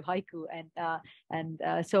getting into haiku, and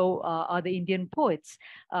so are the Indian poets.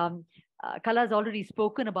 Kala has already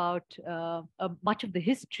spoken about much of the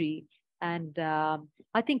history. And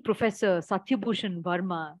I think Professor Satyabhushan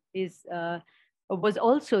Verma was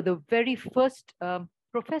also the very first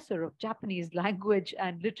professor of Japanese language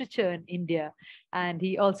and literature in India. And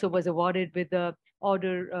he also was awarded with the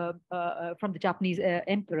order from the Japanese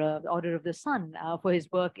emperor, the Order of the Sun, for his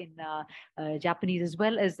work in Japanese as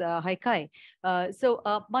well as haikai. So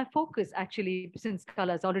my focus actually, since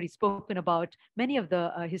Kala has already spoken about many of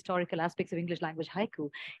the historical aspects of English language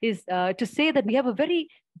haiku, is to say that we have a very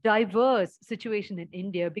diverse situation in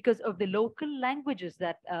India because of the local languages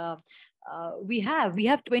that we have. We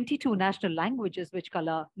have 22 national languages, which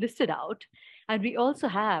Kala listed out. And we also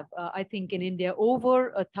have, I think in India,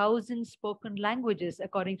 over 1,000 spoken languages,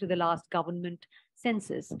 according to the last government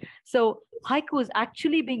census. So haiku is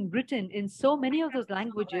actually being written in so many of those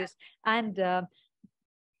languages, and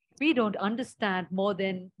we don't understand more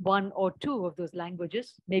than 1 or 2 of those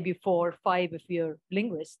languages, maybe 4 or 5 if you're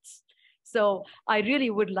linguists. So I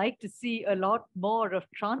really would like to see a lot more of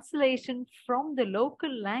translation from the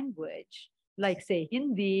local language, like say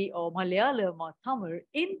Hindi or Malayalam or Tamil,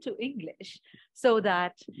 into English, so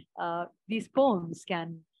that these poems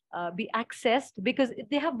can be accessed, because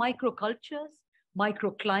they have microcultures,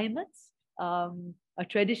 microclimates,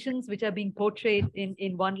 traditions which are being portrayed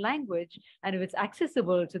in one language. And if it's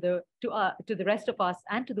accessible to the rest of us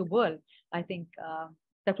and to the world, I think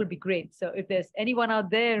that would be great. So if there's anyone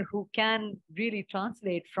out there who can really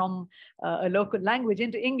translate from a local language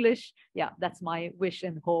into English, yeah, that's my wish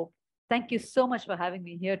and hope. Thank you so much for having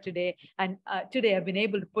me here today. And today I've been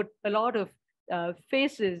able to put a lot of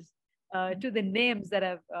faces to the names that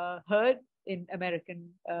I've heard in American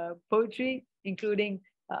poetry, including,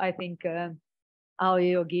 I think,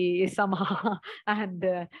 Aoyogi, Sama, and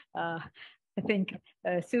I think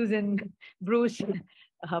Susan, Bruce,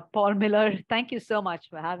 Paul Miller. Thank you so much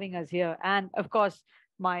for having us here. And of course,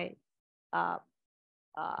 I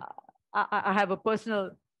have a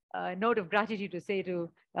personal note of gratitude to say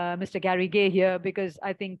to Mr. Gary Gay here, because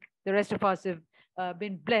I think the rest of us have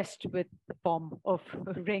been blessed with the form of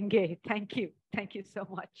Renge. Thank you. Thank you so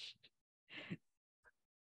much.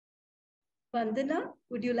 Vandana,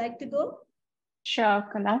 would you like to go? Sure,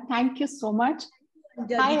 Kala. Thank you so much.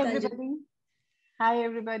 Hi, everybody. Hi,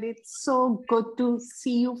 everybody. It's so good to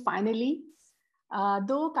see you finally.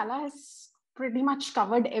 Though Kala has pretty much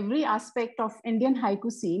covered every aspect of Indian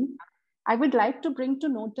haiku scene, I would like to bring to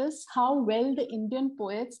notice how well the Indian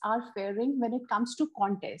poets are faring when it comes to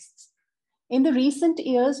contests. In the recent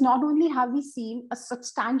years, not only have we seen a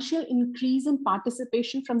substantial increase in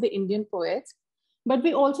participation from the Indian poets, but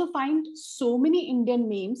we also find so many Indian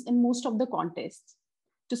names in most of the contests.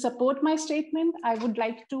 To support my statement, I would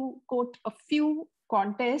like to quote a few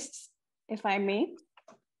contests, if I may.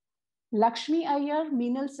 Lakshmi Iyer,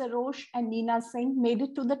 Meenal Sarosh, and Neena Singh made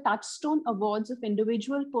it to the Touchstone Awards of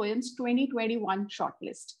Individual Poems 2021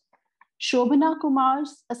 shortlist. Shobhana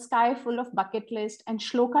Kumar's A Sky Full of Bucket List and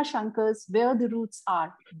Shloka Shankar's Where the Roots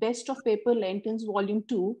Are, Best of Paper Lanterns Volume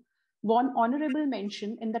 2, won honorable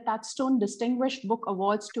mention in the Touchstone Distinguished Book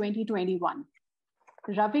Awards 2021.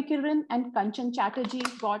 Ravi Kiran and Kanchan Chatterjee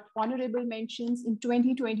got honorable mentions in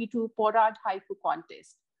 2022 Porad Haiku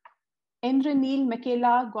Contest. Indraneel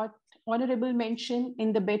Mekela got honorable mention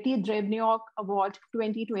in the Betty Drebnyok Award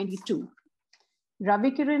 2022. Ravi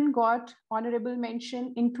Kiran got honorable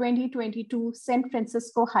mention in 2022 San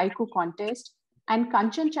Francisco Haiku Contest, and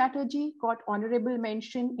Kanchan Chatterjee got honorable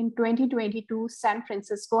mention in 2022 San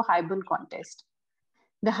Francisco Haiku Contest.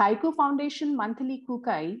 The Haiku Foundation monthly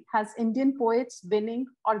Kukai has Indian poets winning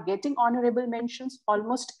or getting honorable mentions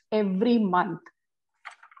almost every month.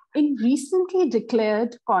 In recently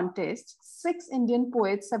declared contests, 6 Indian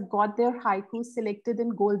poets have got their haiku selected in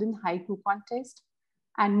Golden Haiku Contest,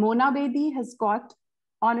 and Mona Bedi has got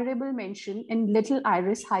honorable mention in Little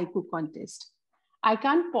Iris Haiku Contest. I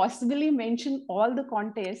can't possibly mention all the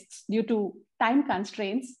contests due to time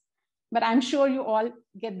constraints, but I'm sure you all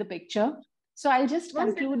get the picture. So I'll just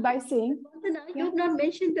conclude by saying, you've not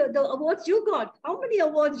mentioned the awards you got. How many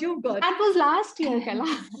awards you've got? That was last year, Kala.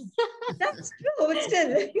 That's true, but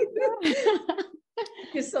still. Thank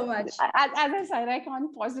you so much. As I said, I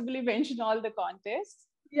can't possibly mention all the contests.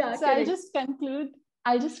 Yeah. So I'll just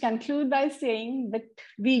conclude by saying that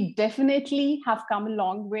we definitely have come a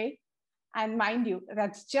long way. And mind you,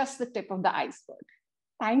 that's just the tip of the iceberg.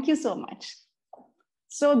 Thank you so much.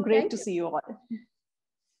 So great to see you all.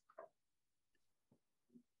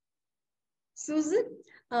 Susan,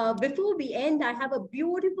 before we end, I have a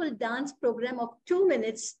beautiful dance program of 2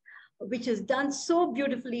 minutes, which is done so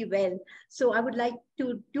beautifully well. So I would like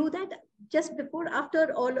to do that just before,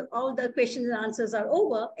 after all the questions and answers are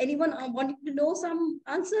over. Anyone wanting to know some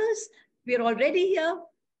answers? We're already here.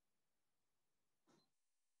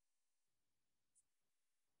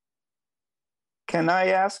 Can I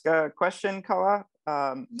ask a question, Kala?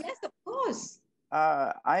 Yes, of course.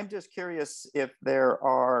 I'm just curious if there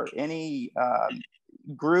are any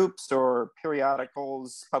groups or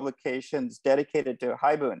periodicals, publications dedicated to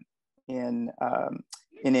Haibun in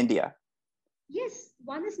India. Yes,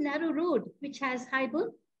 one is Narrow Road, which has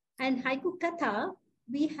Haibun, and Haiku Katha.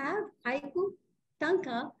 We have Haiku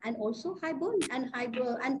Tanka and also Haibun and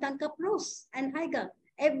Tanka Prose and Haiga.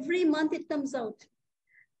 Every month it comes out.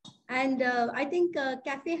 And I think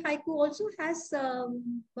Cafe Haiku also has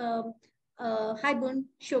Haibun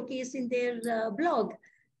showcase in their blog.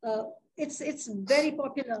 It's very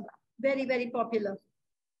popular, very, very popular.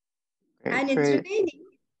 Great, and in Triveni,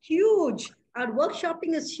 huge. Our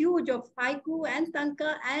workshopping is huge of Haiku and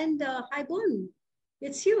Tanka and Haibun.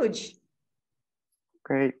 It's huge.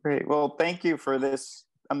 Great, great. Well, thank you for this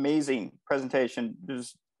amazing presentation. It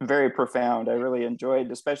was very profound. I really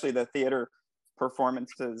enjoyed, especially the theater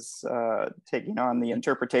performances, taking on the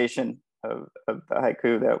interpretation of the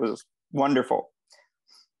haiku. That was wonderful.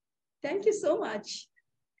 Thank you so much.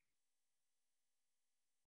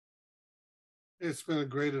 It's been a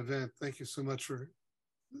great event. Thank you so much for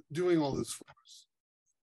doing all this for us.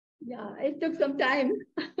 Yeah, it took some time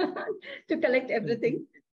to collect everything,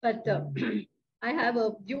 but I have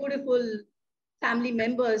a beautiful family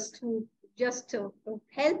members who just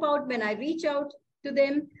help out when I reach out to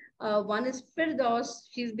them. One is Firdaus.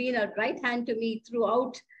 She's been a right hand to me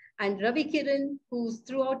throughout, and Ravi Kiran, who's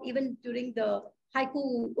throughout, even during the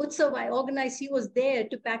Haiku Utsav I organized, he was there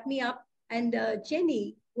to back me up. And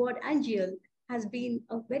Jenny Ward Angel has been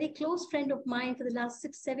a very close friend of mine for the last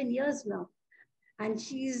 6-7 years now. And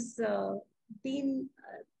she's been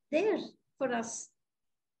there for us.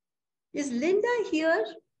 Is Linda here?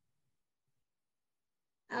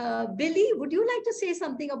 Billy, would you like to say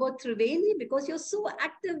something about Triveni? Because you're so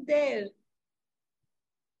active there.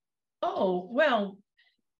 Oh, well,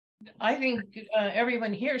 I think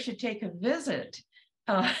everyone here should take a visit.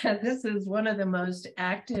 This is one of the most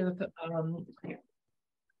active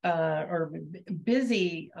or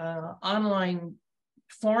busy online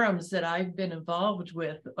forums that I've been involved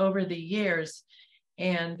with over the years.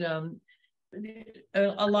 And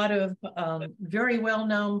a lot of very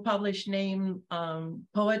well-known published name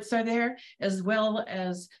poets are there, as well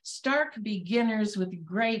as stark beginners with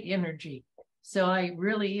great energy. So I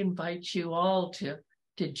really invite you all to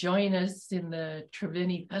join us in the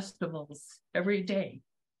Triveni festivals every day.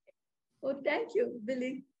 Oh, thank you,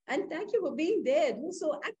 Billy. And thank you for being there. You're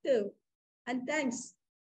so active. And thanks.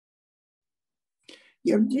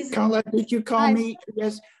 Yeah, Kala, did you call me?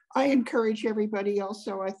 Yes, I encourage everybody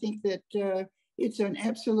also. I think that it's an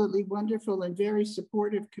absolutely wonderful and very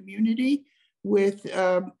supportive community with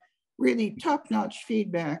really top-notch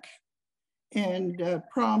feedback and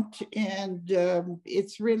prompt, and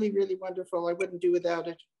it's really, really wonderful. I wouldn't do without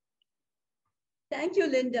it. Thank you,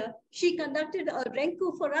 Linda. She conducted a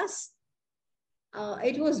Renku for us.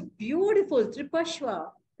 It was beautiful,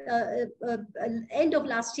 Tripashwa, end of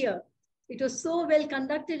last year. It was so well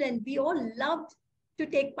conducted and we all loved to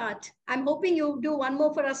take part. I'm hoping you do one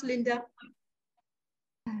more for us, Linda.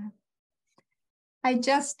 I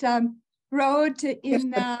just wrote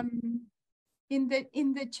in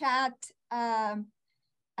the chat, I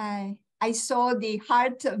saw the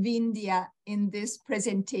heart of India in this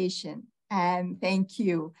presentation, and thank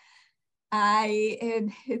you.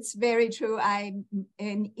 it's very true.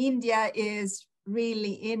 In India is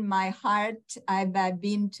really in my heart. I've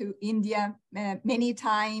been to India many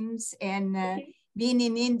times and been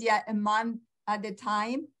in India a month at a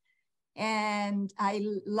time. And I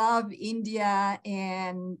love India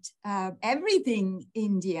and everything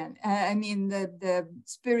Indian. I mean, the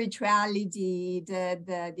spirituality,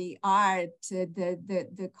 the art,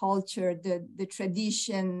 the culture, the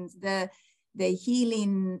traditions, the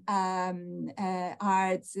healing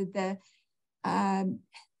arts, the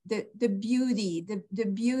beauty, the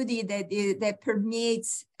beauty that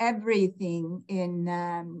permeates everything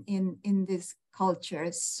in this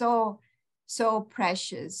culture. So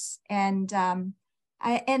precious, and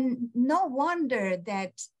no wonder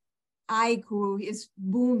that haiku is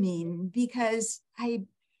booming, because I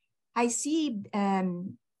see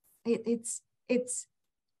it's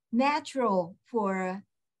natural for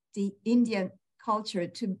the Indian culture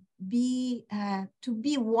to be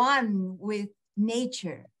one with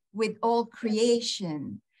nature, with all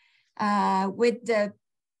creation, with the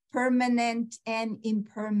permanent and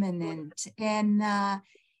impermanent,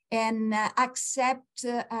 and accept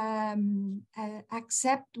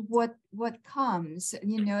what comes,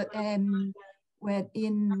 you know,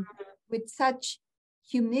 with such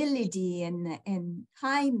humility and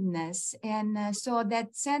kindness, and so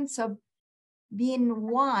that sense of being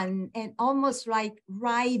one, and almost like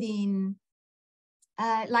riding,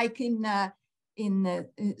 like in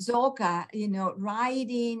Zoka, you know,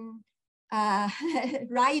 riding,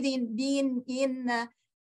 being in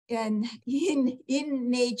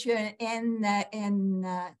nature, and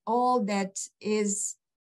all that is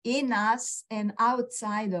in us and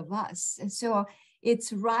outside of us. And so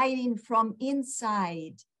it's riding from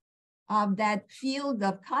inside of that field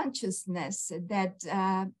of consciousness that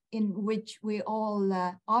in which we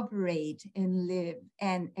all operate and live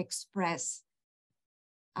and express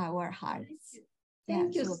our hearts.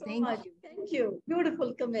 Thank you so much. Thank you.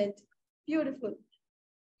 Beautiful comment. Beautiful.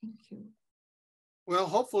 Thank you. Well,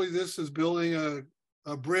 hopefully this is building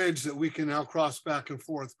a bridge that we can now cross back and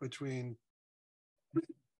forth between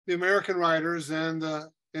the American writers and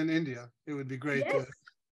India. It would be great. Yes,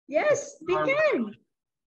 yes, we can.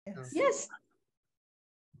 Yes.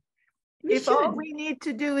 If all we need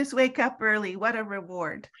to do is wake up early, what a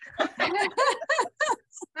reward.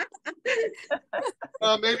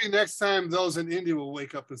 Well, maybe next time those in India will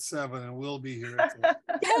wake up at 7 and we'll be here at 10.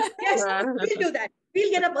 Yes, we'll do that. We'll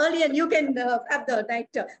get up early and you can have the night.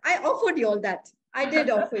 I offered you all that. I did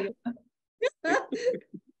offer you.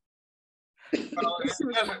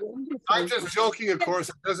 I'm just joking, of course.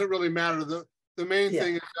 It doesn't really matter. The main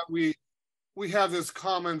thing is that we have this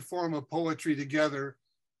common form of poetry together,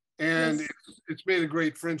 and it's made a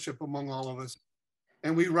great friendship among all of us.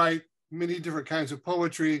 And we write many different kinds of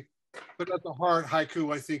poetry, but at the heart,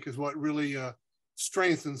 haiku, I think, is what really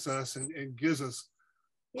strengthens us and gives us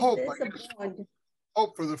hope.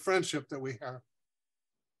 Hope for the friendship that we have.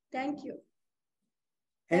 Thank you.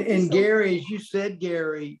 And Gary, as you said,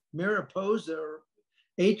 Gary, Mariposa or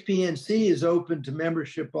HPNC is open to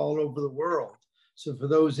membership all over the world. So for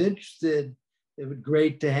those interested, it would be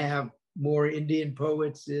great to have more Indian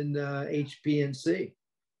poets in HPNC.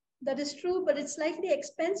 That is true, but it's slightly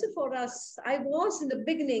expensive for us. I was in the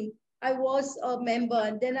beginning, I was a member,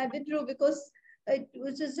 and then I withdrew because it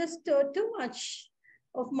was just too much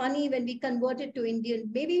of money when we converted to Indian.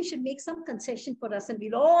 Maybe you should make some concession for us and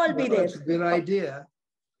we'll all be there. That's a good idea.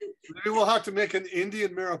 Maybe we'll have to make an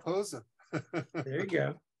Indian Mariposa. There you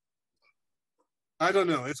go. I don't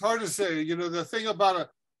know. It's hard to say. You know, the thing about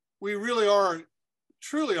we really are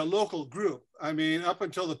truly a local group. I mean, up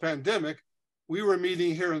until the pandemic, we were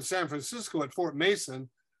meeting here in San Francisco at Fort Mason,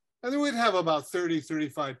 and then we'd have about 30,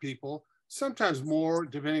 35 people, sometimes more,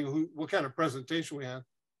 depending on what kind of presentation we had.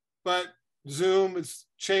 But Zoom has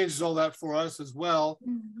changed all that for us as well.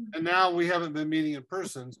 Mm-hmm. And now we haven't been meeting in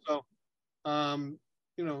person. So,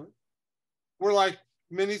 you know, we're like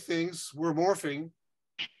many things, we're morphing,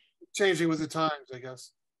 changing with the times, I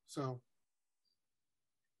guess. So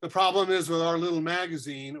the problem is with our little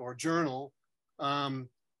magazine or journal,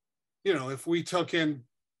 you know, if we took in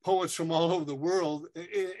poets from all over the world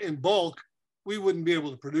in bulk, we wouldn't be able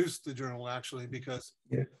to produce the journal actually, because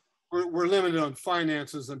we're limited on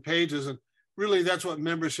finances and pages. And really that's what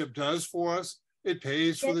membership does for us. It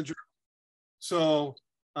pays for the journal. So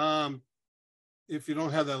if you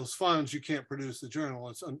don't have those funds, you can't produce the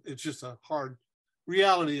journal. It's just a hard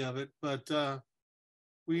reality of it, but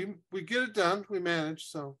we get it done, we manage.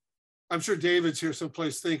 So I'm sure David's here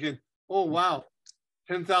someplace thinking, oh, wow,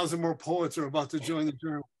 10,000 more poets are about to join the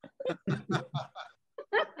journal.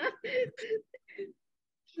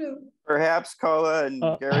 Perhaps Kala and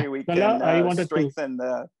Gary, we Kala,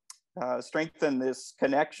 can strengthen this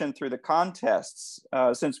connection through the contests.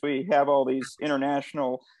 Since we have all these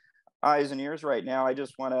international eyes and ears right now, I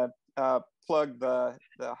just want to plug the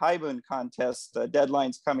Haiku contest. The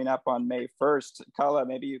deadline's coming up on May 1st. Kala,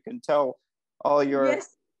 maybe you can tell all your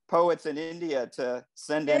poets in India to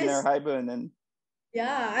send in their Haiku. And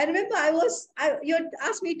yeah, I remember you had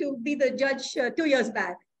asked me to be the judge 2 years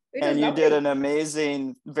back. And you did an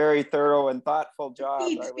amazing, very thorough and thoughtful job.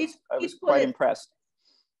 I was quite impressed.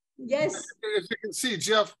 Yes. As you can see,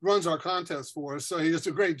 Jeff runs our contest for us, so he does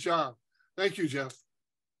a great job. Thank you, Jeff.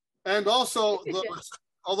 And also,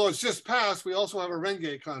 although it's just passed, we also have a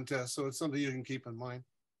Renge contest, so it's something you can keep in mind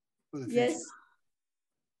for the future. Yes.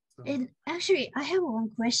 So. And actually, I have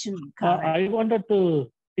one question. I wanted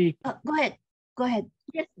to speak. Go ahead. Go ahead.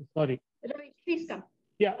 Yes. Sorry. Please come.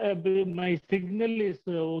 Yeah, my signal is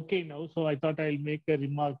okay now, so I thought I'll make a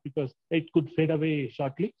remark because it could fade away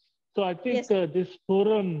shortly. So I think this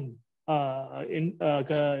forum in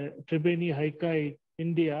Tribeni Haikai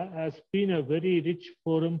India has been a very rich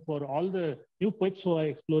forum for all the new poets who are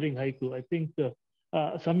exploring haiku. I think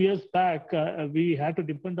some years back, we had to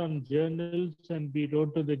depend on journals and we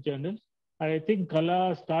wrote to the journals. I think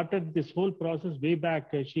Kala started this whole process way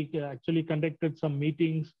back. She actually conducted some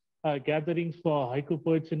meetings, gatherings for haiku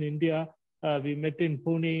poets in India. We met in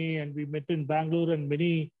Pune and we met in Bangalore and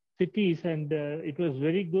many cities, and it was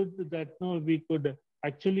very good that we could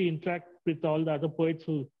actually interact with all the other poets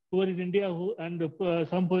who were in India and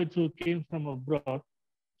some poets who came from abroad.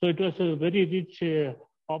 So it was a very rich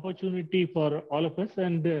opportunity for all of us.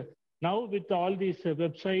 And now with all these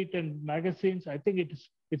websites and magazines, I think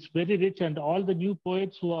it's very rich, and all the new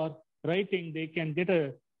poets who are writing, they can get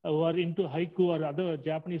who are into haiku or other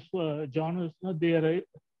Japanese genres,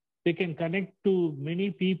 they can connect to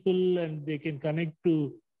many people and they can connect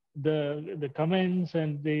to the comments,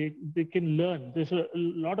 and they can learn. There's a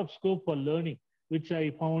lot of scope for learning, which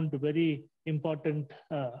I found very important.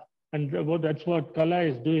 And that's what Kala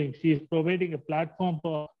is doing. She is providing a platform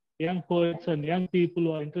for young poets and young people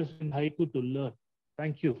who are interested in haiku to learn.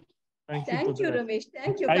 Thank you. Thank you, Ramesh.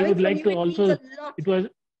 Thank you. I would like to also, it was,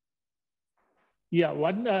 yeah,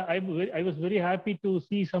 I was very happy to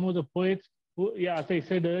see some of the poets who, as I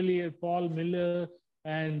said earlier, Paul Miller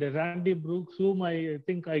and Randy Brooks, whom I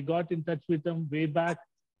think I got in touch with them way back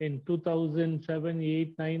in 2007,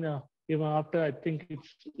 8, 9, even after. I think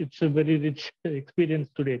it's a very rich experience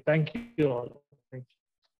today. Thank you all. Thank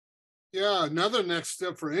you. Yeah, another next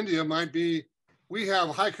step for India might be, we have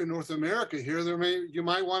Haiku North America here. You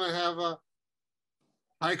might want to have a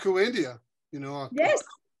Haiku India. Yes,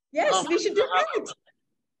 we should do that.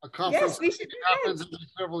 A conference yes, we should that happens in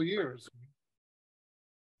several years.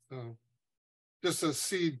 So, just a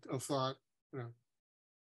seed of thought. Yeah.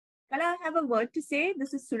 Can I have a word to say?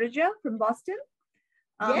 This is Suraja from Boston.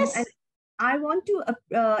 Yes. And I want to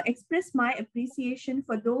express my appreciation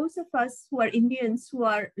for those of us who are Indians who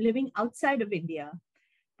are living outside of India.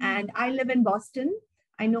 And I live in Boston.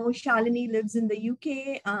 I know Shalini lives in the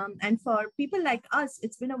UK. And for people like us,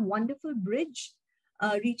 it's been a wonderful bridge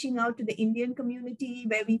reaching out to the Indian community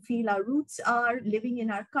where we feel our roots are, living in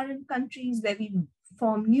our current countries, where we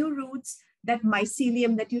form new roots, that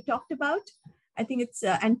mycelium that you talked about. I think it's,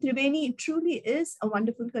 and Triveni truly is a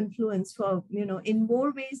wonderful confluence for, in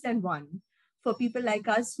more ways than one, for people like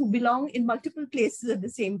us who belong in multiple places at the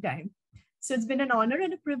same time. So it's been an honor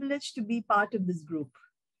and a privilege to be part of this group.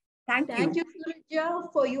 Thank you. Thank you,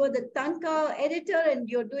 Suraja, for you are the Tanka editor and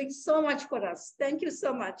you're doing so much for us. Thank you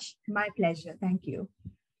so much. My pleasure. Thank you.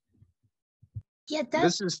 Yeah,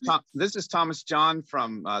 this is Thomas John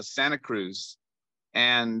from Santa Cruz.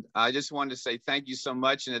 And I just wanted to say thank you so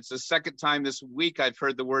much. And it's the second time this week I've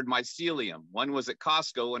heard the word mycelium. One was at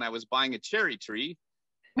Costco when I was buying a cherry tree,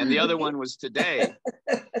 and the other one was today.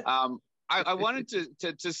 I wanted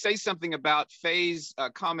to say something about Faye's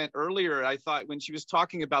comment earlier. I thought when she was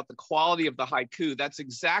talking about the quality of the haiku, that's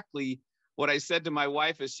exactly what I said to my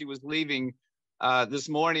wife as she was leaving this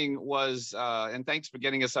morning was, and thanks for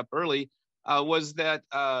getting us up early, was that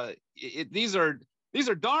these are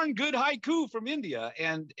darn good haiku from India.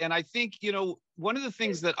 And I think, one of the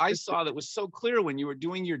things that I saw that was so clear when you were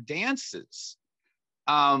doing your dances,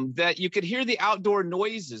 that you could hear the outdoor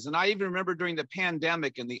noises. And I even remember during the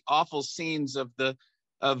pandemic and the awful scenes of the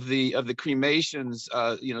cremations,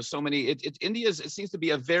 so many, India seems to be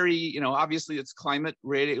a very, obviously it's climate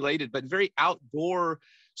related, but very outdoor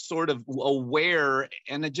sort of aware.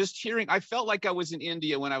 And just hearing, I felt like I was in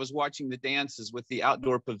India when I was watching the dances with the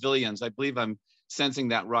outdoor pavilions. I believe I'm sensing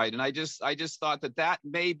that right. And I just thought that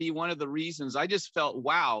may be one of the reasons. I just felt,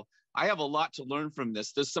 wow, I have a lot to learn from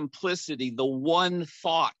this. The simplicity, the one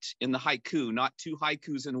thought in the haiku, not two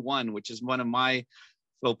haikus in one, which is one of my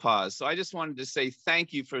faux pas. So I just wanted to say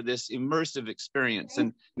thank you for this immersive experience.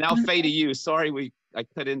 And now, Faye, to you. Sorry, I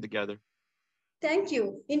cut in together. Thank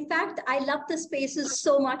you. In fact, I love the spaces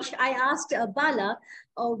so much. I asked Bala,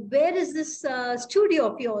 where is this studio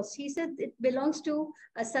of yours? He said it belongs to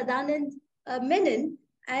Sadanand Menon.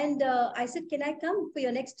 And I said, can I come for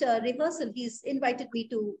your next rehearsal? He's invited me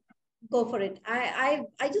to go for it. I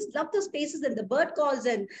just love the spaces and the bird calls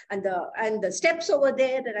and the steps over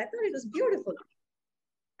there. And I thought it was beautiful.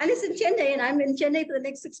 And it's in Chennai, and I'm in Chennai for the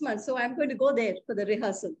next 6 months. So I'm going to go there for the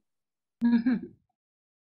rehearsal.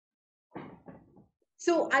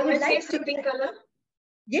 So I would like to something, Kala?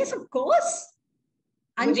 Yes, of course.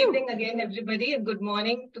 Good evening again, everybody, and good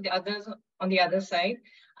morning to the others on the other side.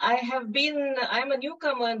 I'm a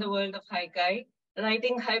newcomer in the world of haikai,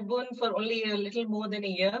 writing haibun for only a little more than a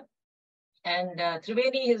year. And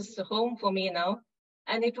Triveni is home for me now.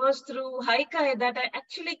 And it was through haikai that I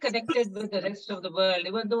actually connected with the rest of the world,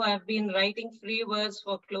 even though I've been writing free words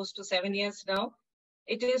for close to 7 years now.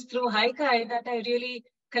 It is through haikai that I really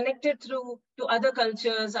connected to other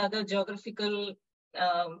cultures, other geographical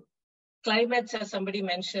climates, as somebody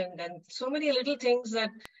mentioned, and so many little things that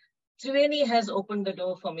Triveni has opened the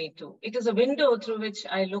door for me to. It is a window through which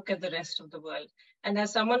I look at the rest of the world. And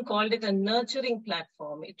as someone called it, a nurturing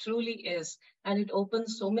platform, it truly is. And it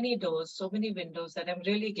opens so many doors, so many windows, that I'm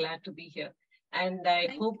really glad to be here. And I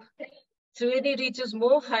hope Triveni reaches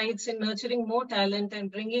more heights in nurturing more talent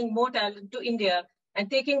and bringing more talent to India and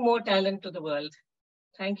taking more talent to the world.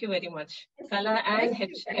 Thank you very much, Kala and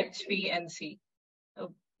HPNC.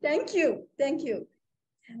 Thank you. Thank you.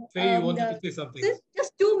 Faye, you wanted to say something.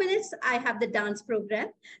 Just 2 minutes. I have the dance program.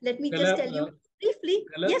 Let me just tell you briefly.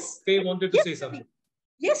 Kala, yes. Faye wanted to say something.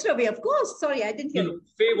 Yes, Ravi, of course. Sorry, I didn't hear you.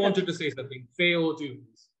 Faye wanted to say something. Faye, over to you.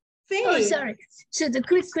 Faye. Oh, sorry. So the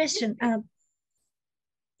quick question,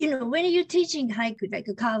 when you're teaching haiku, like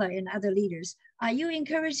Kala and other leaders, are you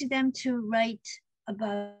encouraging them to write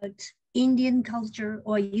about Indian culture,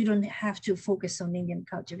 or you don't have to focus on Indian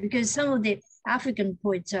culture? Because some of the African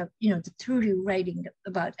poets are, truly writing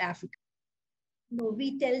about Africa. No,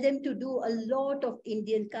 we tell them to do a lot of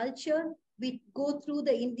Indian culture. We go through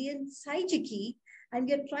the Indian psyche, and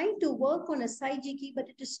we are trying to work on a psyche, but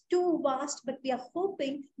it is too vast. But we are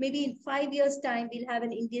hoping maybe in 5 years' time, we'll have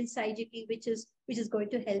an Indian psyche, which is going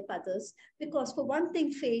to help others. Because for one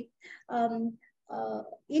thing, Faye,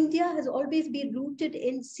 India has always been rooted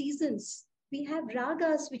in seasons. We have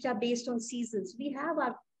ragas which are based on seasons. We have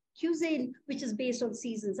our cuisine which is based on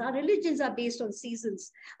seasons. Our religions are based on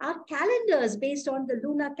seasons. Our calendars based on the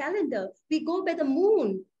lunar calendar. We go by the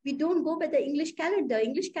moon. We don't go by the English calendar.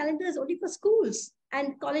 English calendar is only for schools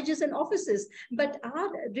and colleges and offices. But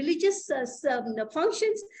our religious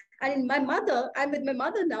functions, and I'm with my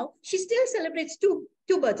mother now, she still celebrates two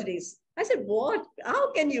birthdays. I said, what?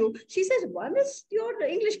 How can you? She says, one is your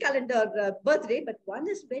English calendar birthday, but one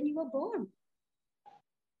is when you were born.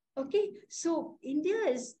 Okay, so India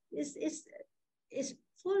is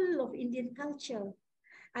full of Indian culture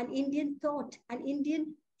and Indian thought and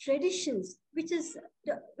Indian traditions, which is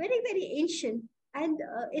very, very ancient. And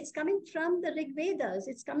it's coming from the Rig Vedas.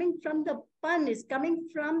 It's coming from the pun. It's coming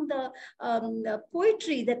from the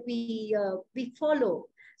poetry that we follow.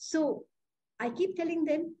 So I keep telling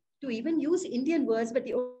them to even use Indian words, but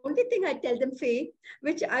the only thing I tell them, Faye,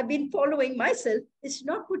 which I've been following myself, is to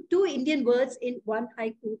not put 2 Indian words in one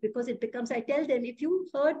haiku, because it becomes, I tell them, if you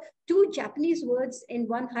heard 2 Japanese words in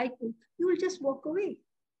one haiku, you will just walk away.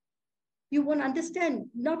 You won't understand.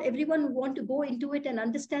 Not everyone will want to go into it and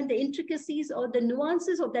understand the intricacies or the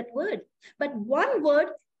nuances of that word. But one word,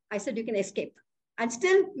 I said, you can escape and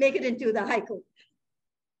still make it into the haiku.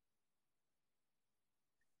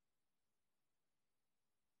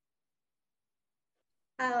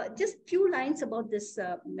 Just few lines about this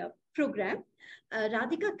program.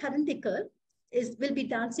 Radhika Karandikar will be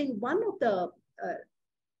dancing one of the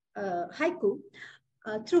haiku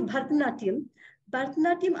through Bharatanatyam.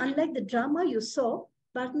 Bharatanatyam, unlike the drama you saw,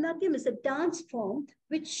 Bharatanatyam is a dance form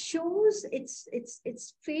which shows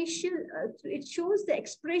its facial, it shows the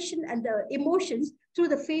expression and the emotions through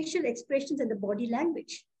the facial expressions and the body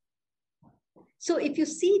language. So if you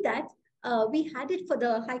see that, we had it for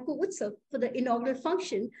the Haiku Utsav, for the inaugural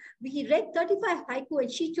function. We read 35 haiku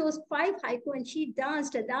and she chose 5 haiku and she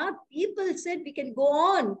danced. And our people said we can go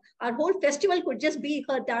on. Our whole festival could just be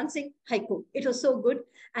her dancing haiku. It was so good.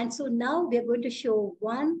 And so now we are going to show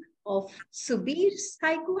one of Subir's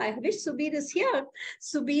haiku. I wish Subir is here.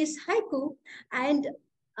 Subir's haiku. And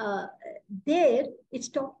there it's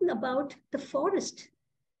talking about the forest.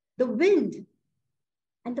 the wind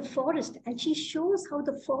and the forest. And she shows how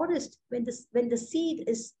the forest, when the seed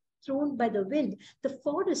is thrown by the wind, the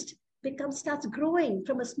forest starts growing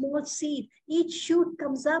from a small seed. Each shoot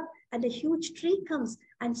comes up and a huge tree comes,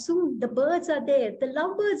 and soon the birds are there, the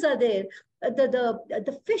lovebirds are there,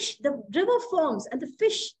 the fish, the river forms, and the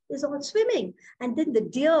fish is all swimming. And then the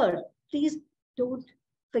deer, please don't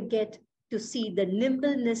forget to see the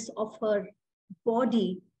nimbleness of her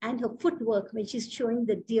body and her footwork when she's showing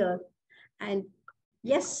the deer. And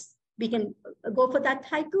yes, we can go for that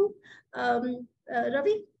haiku.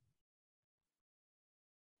 Ravi?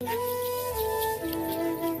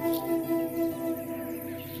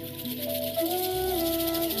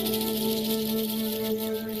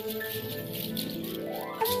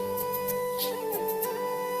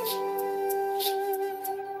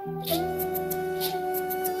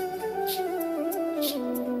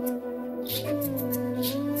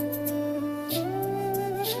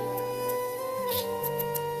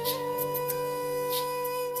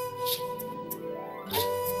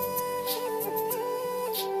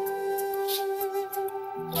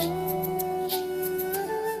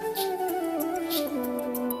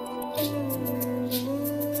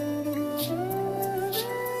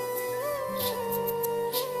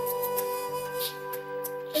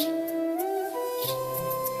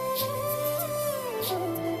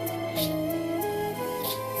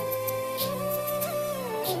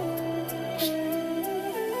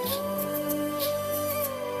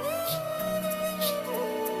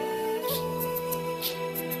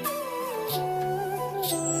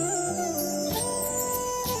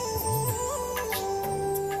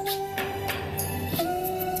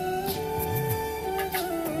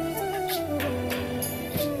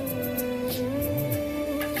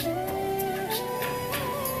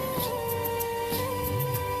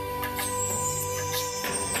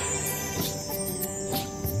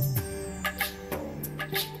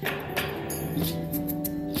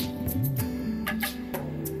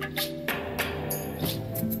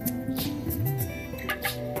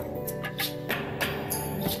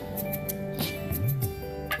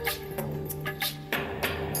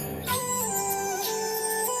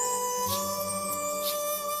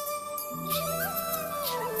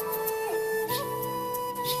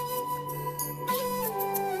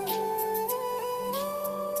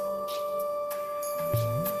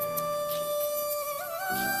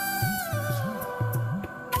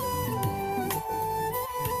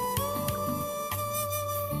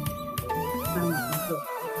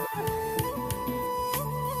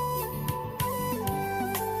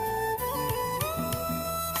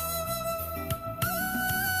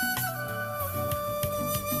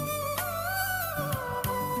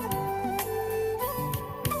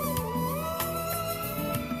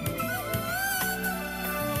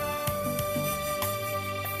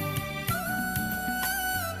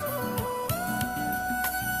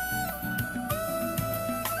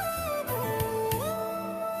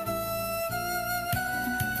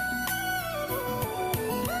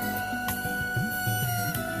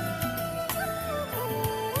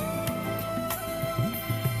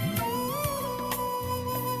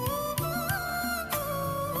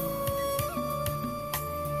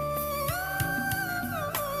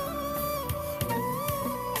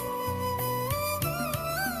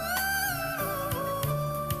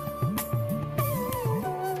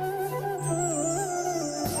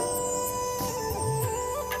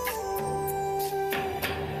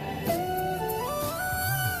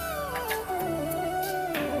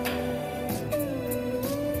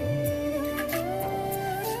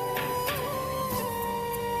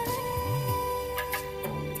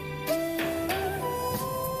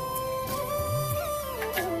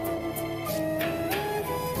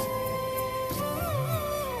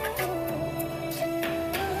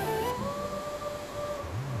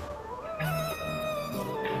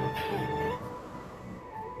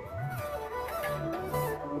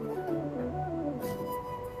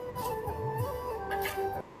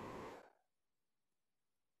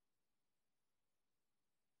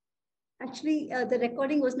 Actually, the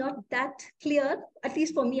recording was not that clear, at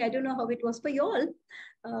least for me. I don't know how it was for you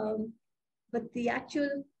all. But the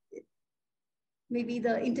actual, maybe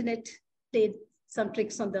the internet played some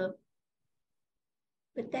tricks on the,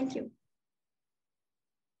 but thank you.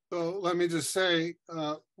 So let me just say,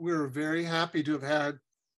 we're very happy to have had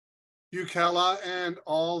you, Kala, and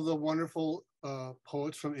all the wonderful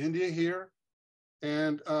poets from India here.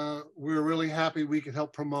 And we're really happy we could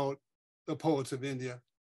help promote the poets of India.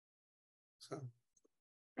 So.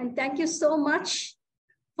 And thank you so much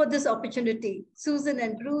for this opportunity, Susan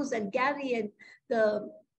and Bruce and Gary and the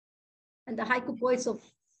haiku poets of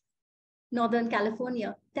Northern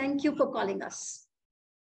California. Thank you for calling us.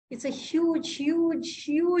 It's a huge, huge,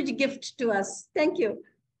 huge gift to us. Thank you.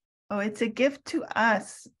 Oh, it's a gift to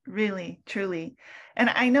us, really, truly. And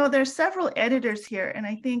I know there's several editors here, and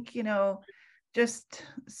I think, you know, just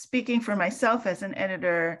speaking for myself as an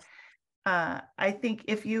editor, I think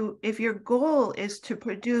if your goal is to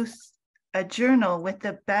produce a journal with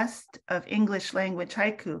the best of English language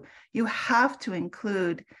haiku, you have to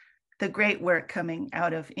include the great work coming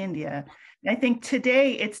out of India. And I think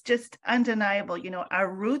today it's just undeniable. You know, our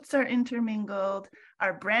roots are intermingled,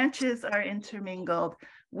 our branches are intermingled.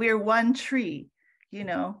 We're one tree, you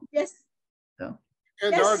know. Yes. So.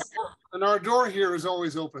 And, yes. our door here is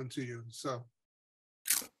always open to you. So.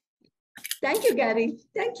 Thank you, Gary.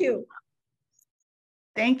 Thank you.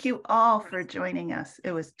 Thank you all for joining us.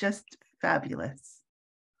 It was just fabulous.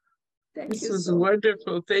 Thank you. This was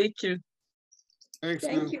wonderful. Thank you. Thanks,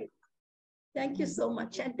 thank you. Thank you so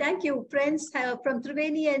much. And thank you, friends from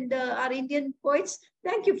Triveni and our Indian poets.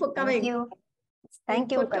 Thank you for coming. Thank you.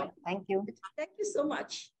 Thank you. Thank you. Thank you so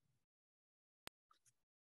much.